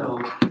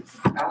 So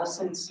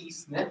Allison C.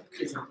 Smith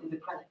is an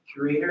independent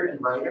curator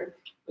and writer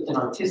with an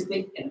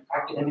artistic and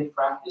academic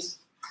practice,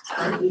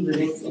 currently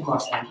living in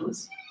Los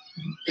Angeles.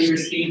 They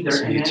received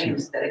their MA in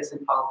Aesthetics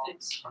and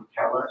Politics from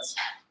CalArts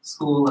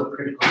School of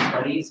Critical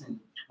Studies in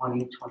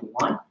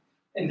 2021,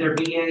 and their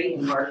BA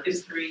in Art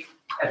History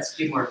at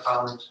Skidmore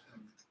College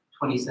in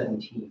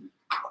 2017.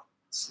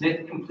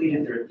 Smith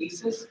completed their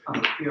thesis on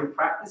the queer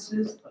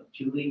practices of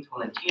Julie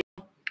Tolentino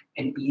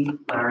and E.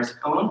 Laris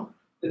Cohen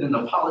within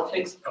the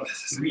politics of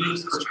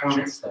 3D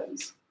performance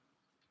studies.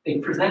 They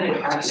presented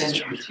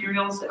academic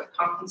materials at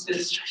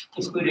conferences,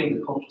 including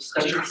the Cultural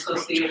Studies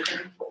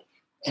Association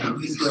and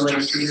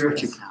UCLA Theater and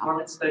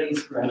Performance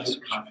Studies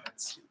Graduate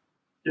Conference.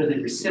 They're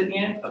the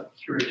recipient of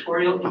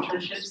curatorial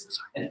internships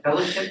and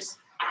fellowships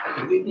at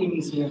the Whitney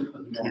Museum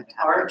of American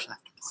Art,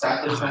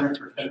 Sackler Center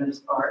for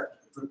Feminist Art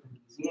at the Brooklyn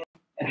Museum,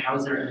 and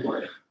Hauser and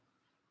Wirth.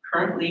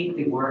 Currently,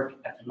 they work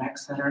at the Mack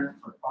Center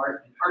for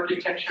Art and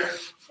Architecture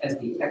as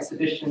the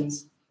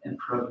exhibitions and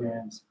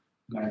programs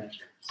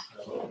manager.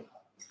 So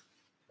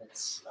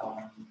let's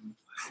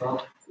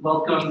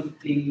welcome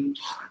the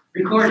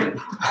recording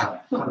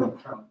coming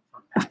from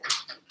Mack.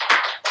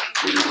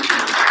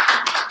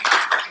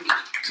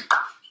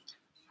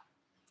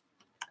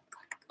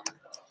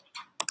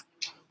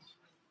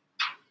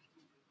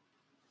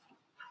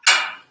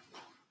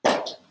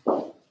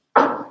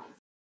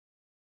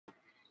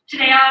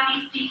 Today I'll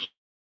be speaking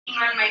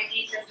on my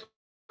thesis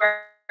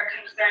work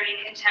concerning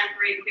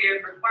contemporary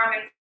queer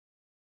performance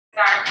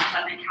art in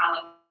Southern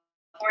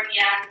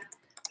California,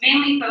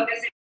 mainly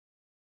focusing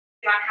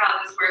on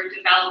how this work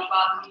developed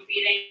while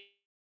completing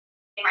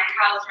my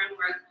Hauser and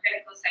Wirth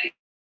Critical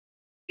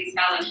Studies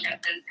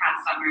Fellowship this past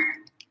summer,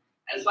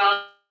 as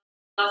well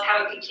as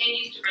how it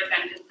continues to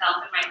present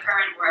itself in my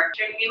current work,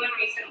 sharing new and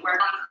recent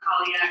work on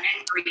Kalia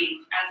and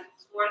grief as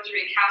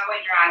exploratory cowboy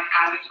drag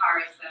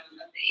avatarism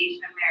of the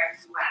Asian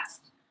American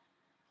West.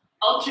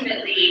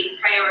 Ultimately,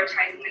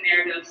 prioritizing the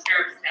narrative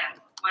Stirrup Step,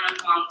 one of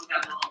Wong's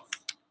doubles.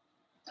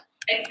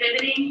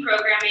 Exhibiting,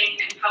 programming,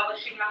 and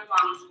publishing on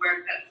Wong's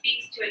work that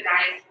speaks to a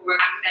diaspora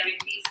academic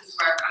thesis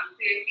work on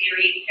queer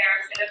theory,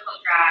 parasitical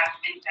drag,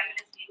 and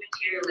feminist new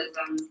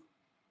materialisms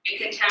in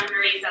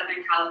contemporary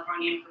Southern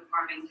Californian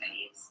performance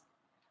studies.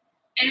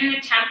 In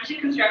an attempt to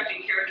construct a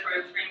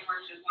curatorial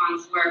framework of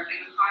Wong's work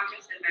in the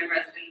context of my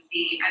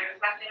residency, I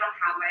reflected on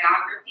how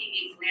biography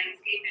meets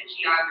landscape and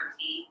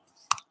geography,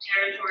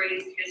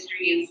 territories,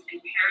 histories, and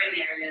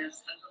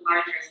para-narratives of the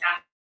larger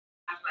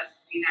Southwest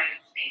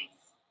United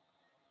States.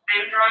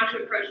 I am drawn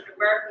to approach the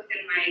work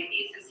within my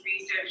thesis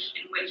research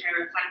in which I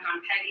reflect on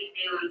Peggy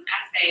Phelan's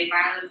essay,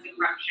 Violence and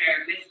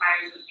Rupture,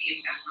 Misfires of the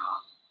Ephemeral.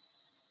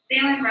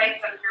 Phelan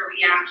writes of her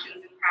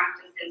reactions and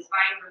practices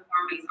by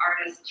performance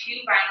artists to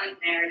violent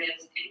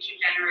narratives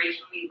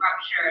intergenerationally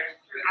ruptured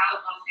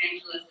throughout Los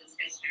Angeles'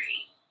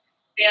 history.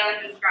 Phelan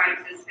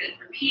describes this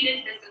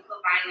repeated physical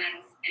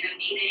violence in a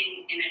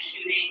meeting, in a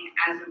shooting,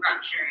 as a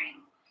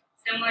rupturing,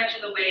 similar to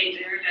the way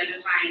Derrida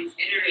defines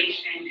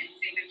iteration in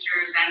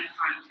signature event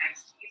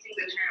context, using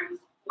the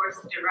terms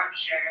forced to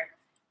rupture,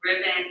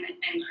 ribbon,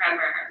 and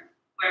crever,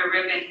 where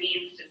ribbon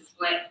means to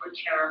split or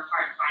tear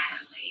apart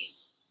violently.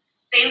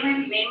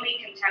 Phelan mainly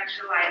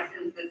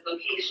contextualizes this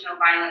locational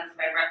violence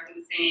by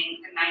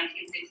referencing the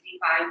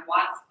 1965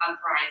 Watts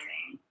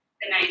Uprising,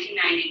 the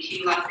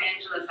 1992 Los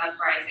Angeles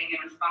Uprising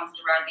in response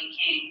to Rodney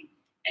King,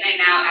 and I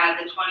now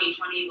add the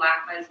 2020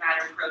 Black Lives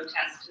Matter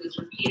protests to this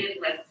repeated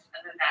list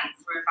of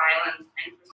events where violence and